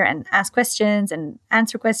share and ask questions and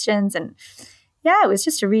answer questions. And yeah, it was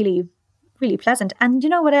just a really, really pleasant. And you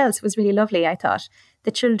know what else was really lovely, I thought?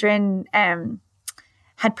 The children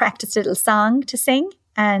had practiced a little song to sing,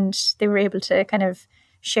 and they were able to kind of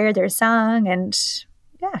share their song. And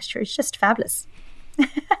yeah, sure, it's just fabulous.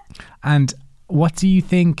 And what do you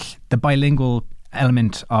think the bilingual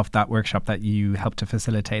element of that workshop that you helped to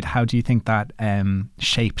facilitate, how do you think that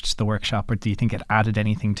shaped the workshop, or do you think it added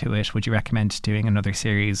anything to it? Would you recommend doing another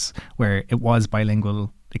series where it was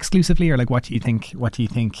bilingual exclusively, or like what do you think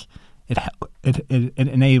it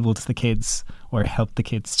enabled the kids or helped the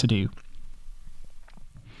kids to do?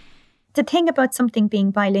 The thing about something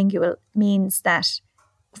being bilingual means that,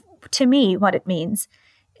 to me, what it means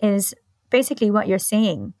is basically what you're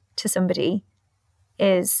saying to somebody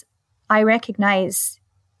is, I recognize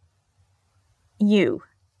you.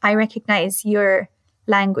 I recognize your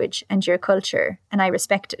language and your culture, and I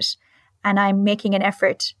respect it. And I'm making an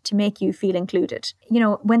effort to make you feel included. You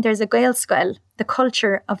know, when there's a Gaelscoil, the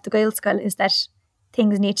culture of the Gaelscoil is that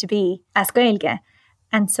things need to be as Gaeilge.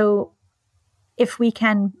 And so if we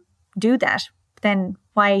can do that, then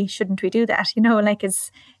why shouldn't we do that? You know, like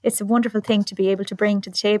it's a wonderful thing to be able to bring to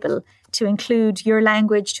the table, to include your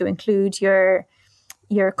language, to include your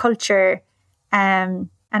culture. And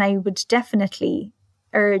I would definitely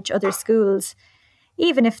urge other schools,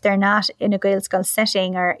 even if they're not in a Gaelscoil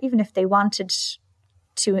setting, or even if they wanted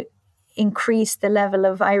to increase the level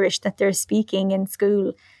of Irish that they're speaking in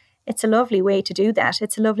school, it's a lovely way to do that.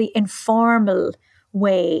 It's a lovely informal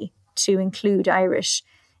way to include Irish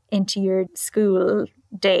into your school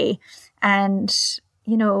day. And,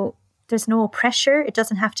 you know, there's no pressure. It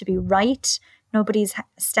doesn't have to be right. Nobody's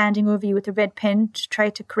standing over you with a red pen to try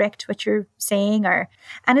to correct what you're saying.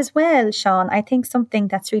 And as well, Seán, I think something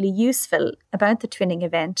that's really useful about the twinning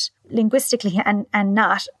event, linguistically and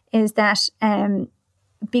not, is that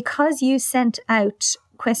because you sent out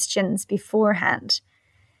questions beforehand,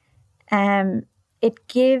 it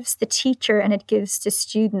gives the teacher and it gives the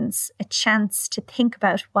students a chance to think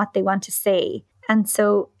about what they want to say. And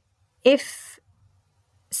so if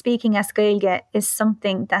speaking as Gaeilge is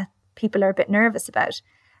something that people are a bit nervous about,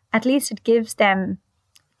 at least it gives them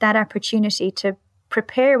that opportunity to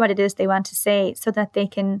prepare what it is they want to say, so that they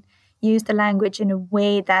can use the language in a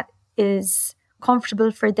way that is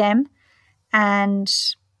comfortable for them. And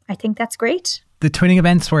I think that's great. The twinning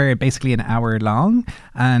events were basically an hour long,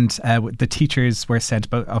 and the teachers were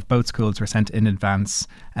sent, of both schools were sent in advance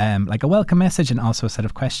like a welcome message, and also a set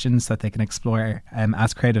of questions that they can explore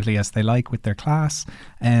as creatively as they like with their class,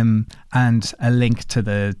 and a link to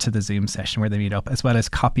the Zoom session where they meet up, as well as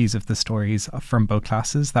copies of the stories from both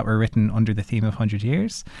classes that were written under the theme of 100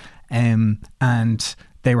 years. And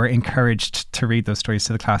they were encouraged to read those stories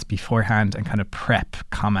to the class beforehand and kind of prep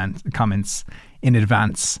comments in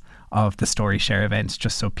advance of the story share event,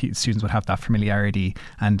 just so students would have that familiarity,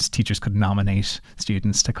 and teachers could nominate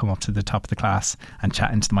students to come up to the top of the class and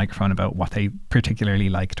chat into the microphone about what they particularly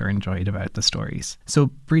liked or enjoyed about the stories. So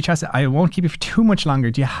Bríd-Treasa, I won't keep you for too much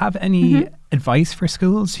longer. Do you have any advice for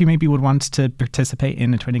schools who maybe would want to participate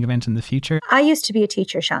in a twinning event in the future? I used to be a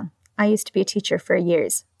teacher, Seán. I used to be a teacher for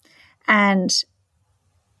years. And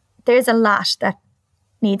there's a lot that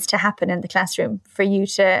needs to happen in the classroom for you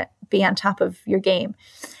to be on top of your game.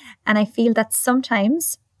 And I feel that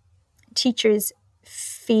sometimes teachers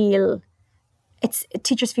feel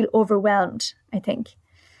overwhelmed, I think.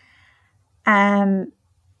 And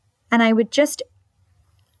I would just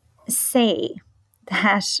say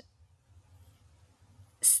that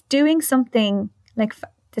doing something like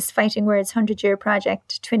this Fighting Words 100-year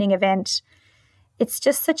project twinning event, it's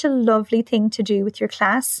just such a lovely thing to do with your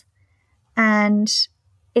class. And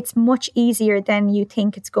it's much easier than you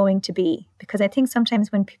think it's going to be, because I think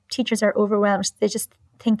sometimes when teachers are overwhelmed, they just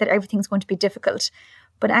think that everything's going to be difficult.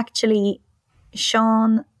 But actually,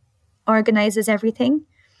 Seán organises everything.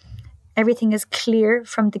 Everything is clear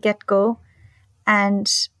from the get-go. And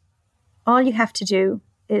all you have to do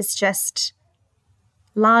is just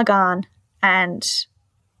log on and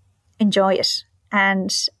enjoy it.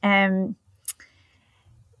 And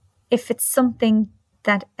if it's something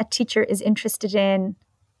that a teacher is interested in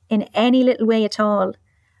any little way at all,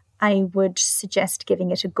 I would suggest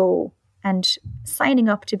giving it a go and signing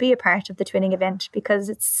up to be a part of the twinning event, because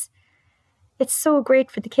it's so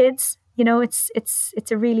great for the kids. You know, it's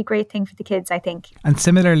a really great thing for the kids, I think. And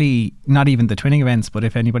similarly, not even the twinning events, but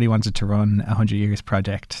if anybody wanted to run a 100 Years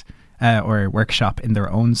project or workshop in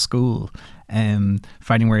their own school,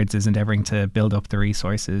 Fighting Words is endeavouring to build up the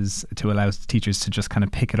resources to allow teachers to just kind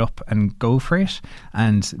of pick it up and go for it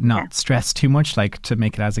and not stress too much, like to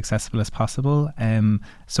make it as accessible as possible.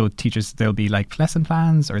 So teachers, there'll be like lesson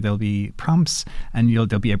plans or there'll be prompts, and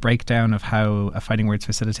there'll be a breakdown of how a Fighting Words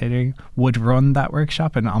facilitator would run that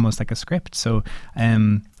workshop and almost like a script. So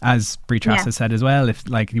as Bríd-Treasa said as well, if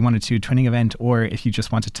like you wanted to do a twinning event, or if you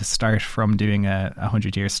just wanted to start from doing a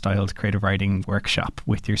 100-year styled creative writing workshop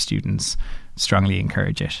with your students, strongly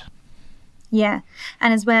encourage it. Yeah.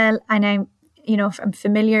 And as well, and I'm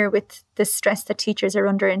familiar with the stress that teachers are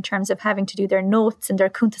under in terms of having to do their notes and their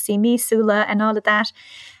Kuntasi Misula and all of that.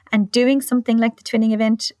 And doing something like the twinning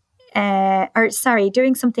event,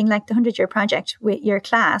 doing something like the 100-year project with your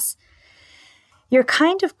class, you're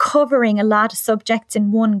kind of covering a lot of subjects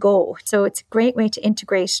in one go. So it's a great way to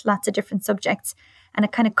integrate lots of different subjects. And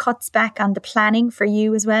it kind of cuts back on the planning for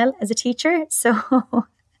you as well as a teacher. So,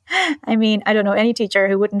 I mean, I don't know any teacher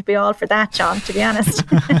who wouldn't be all for that, Seán, to be honest.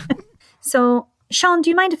 So, Seán, do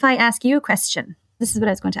you mind if I ask you a question? This is what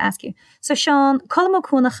I was going to ask you. So, Seán, Kaila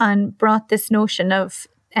Patterson brought this notion of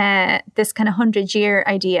this kind of 100-year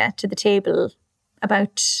idea to the table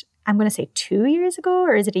about, I'm going to say 2 years ago,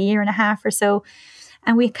 or is it a year and a half or so?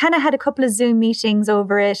 And we kind of had a couple of Zoom meetings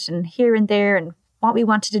over it and here and there and what we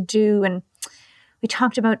wanted to do. And we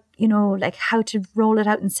talked about, like how to roll it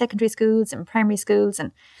out in secondary schools and primary schools.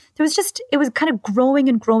 And it was kind of growing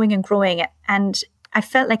and growing and growing. And I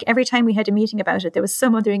felt like every time we had a meeting about it, there was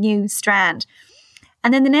some other new strand.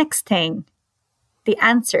 And then the next thing, the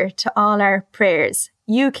answer to all our prayers,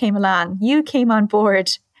 you came along, you came on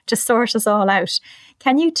board to sort us all out.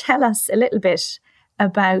 Can you tell us a little bit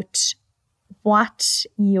about what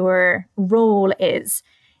your role is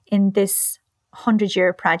in this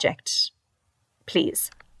 100-year project, please?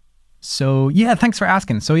 So yeah, thanks for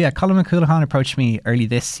asking. So yeah, Kaila Patterson approached me early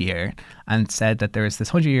this year and said that there was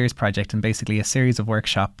this 100 Years project, and basically a series of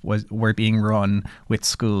workshops were being run with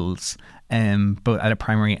schools, both at a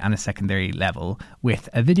primary and a secondary level, with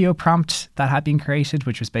a video prompt that had been created,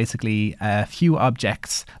 which was basically a few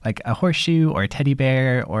objects like a horseshoe or a teddy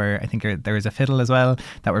bear, or I think there was a fiddle as well,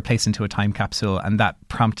 that were placed into a time capsule, and that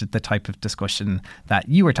prompted the type of discussion that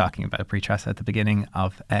you were talking about, Bríd-Treasa, at the beginning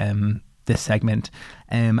of this segment.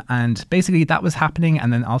 And basically that was happening.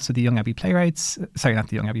 And then also the 100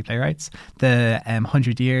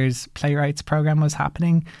 Years Playwrights program was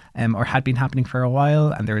happening, or had been happening for a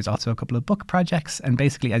while. And there was also a couple of book projects. And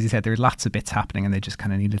basically, as you said, there were lots of bits happening, and they just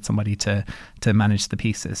kind of needed somebody to manage the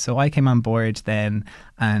pieces. So I came on board then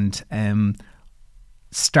and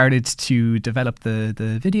started to develop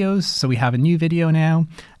the videos. So we have a new video now,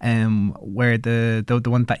 where the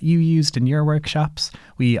one that you used in your workshops.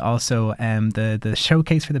 We also the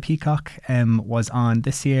showcase for the Peacock was on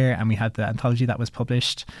this year, and we had the anthology that was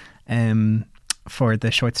published for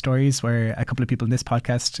the short stories, where a couple of people in this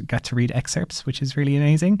podcast got to read excerpts, which is really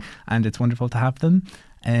amazing, and it's wonderful to have them.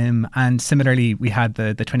 And similarly, we had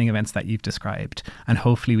the twinning events that you've described, and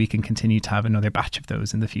hopefully we can continue to have another batch of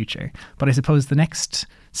those in the future. But I suppose the next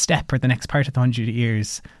step, or the next part of the 100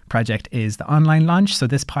 Years project, is the online launch. So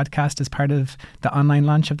this podcast is part of the online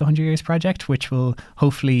launch of the 100 Years project, which will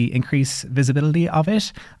hopefully increase visibility of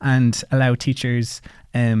it and allow teachers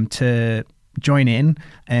to join in.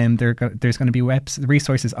 There's going to be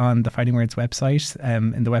resources on the Fighting Words website,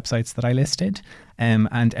 in the websites that I listed,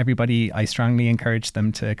 and everybody, I strongly encourage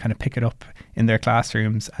them to kind of pick it up in their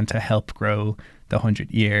classrooms and to help grow the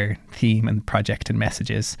 100-year theme and project and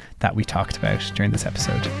messages that we talked about during this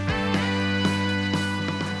episode.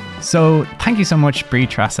 So thank you so much,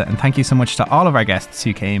 Bríd-Treasa, and thank you so much to all of our guests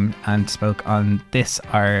who came and spoke on this,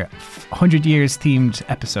 our 100 Years themed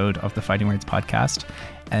episode of the Fighting Words podcast.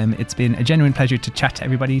 It's been a genuine pleasure to chat to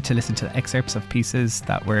everybody, to listen to excerpts of pieces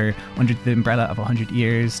that were under the umbrella of 100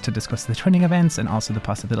 Years, to discuss the twinning events and also the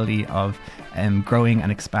possibility of growing and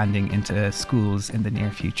expanding into schools in the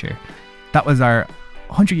near future. That was our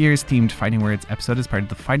 100 Years themed Fighting Words episode as part of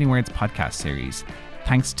the Fighting Words podcast series.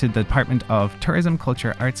 Thanks to the Department of Tourism,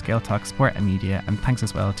 Culture, Arts, Gaeltacht, Sport and Media, and thanks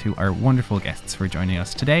as well to our wonderful guests for joining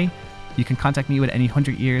us today. You can contact me with any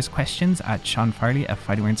 100 Years questions at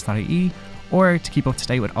seanfarley@fightingwords.ie, or to keep up to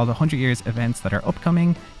date with all the 100 Years events that are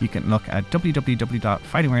upcoming, you can look at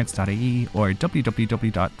www.fightingwords.ie or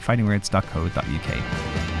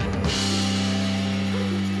www.fightingwords.co.uk.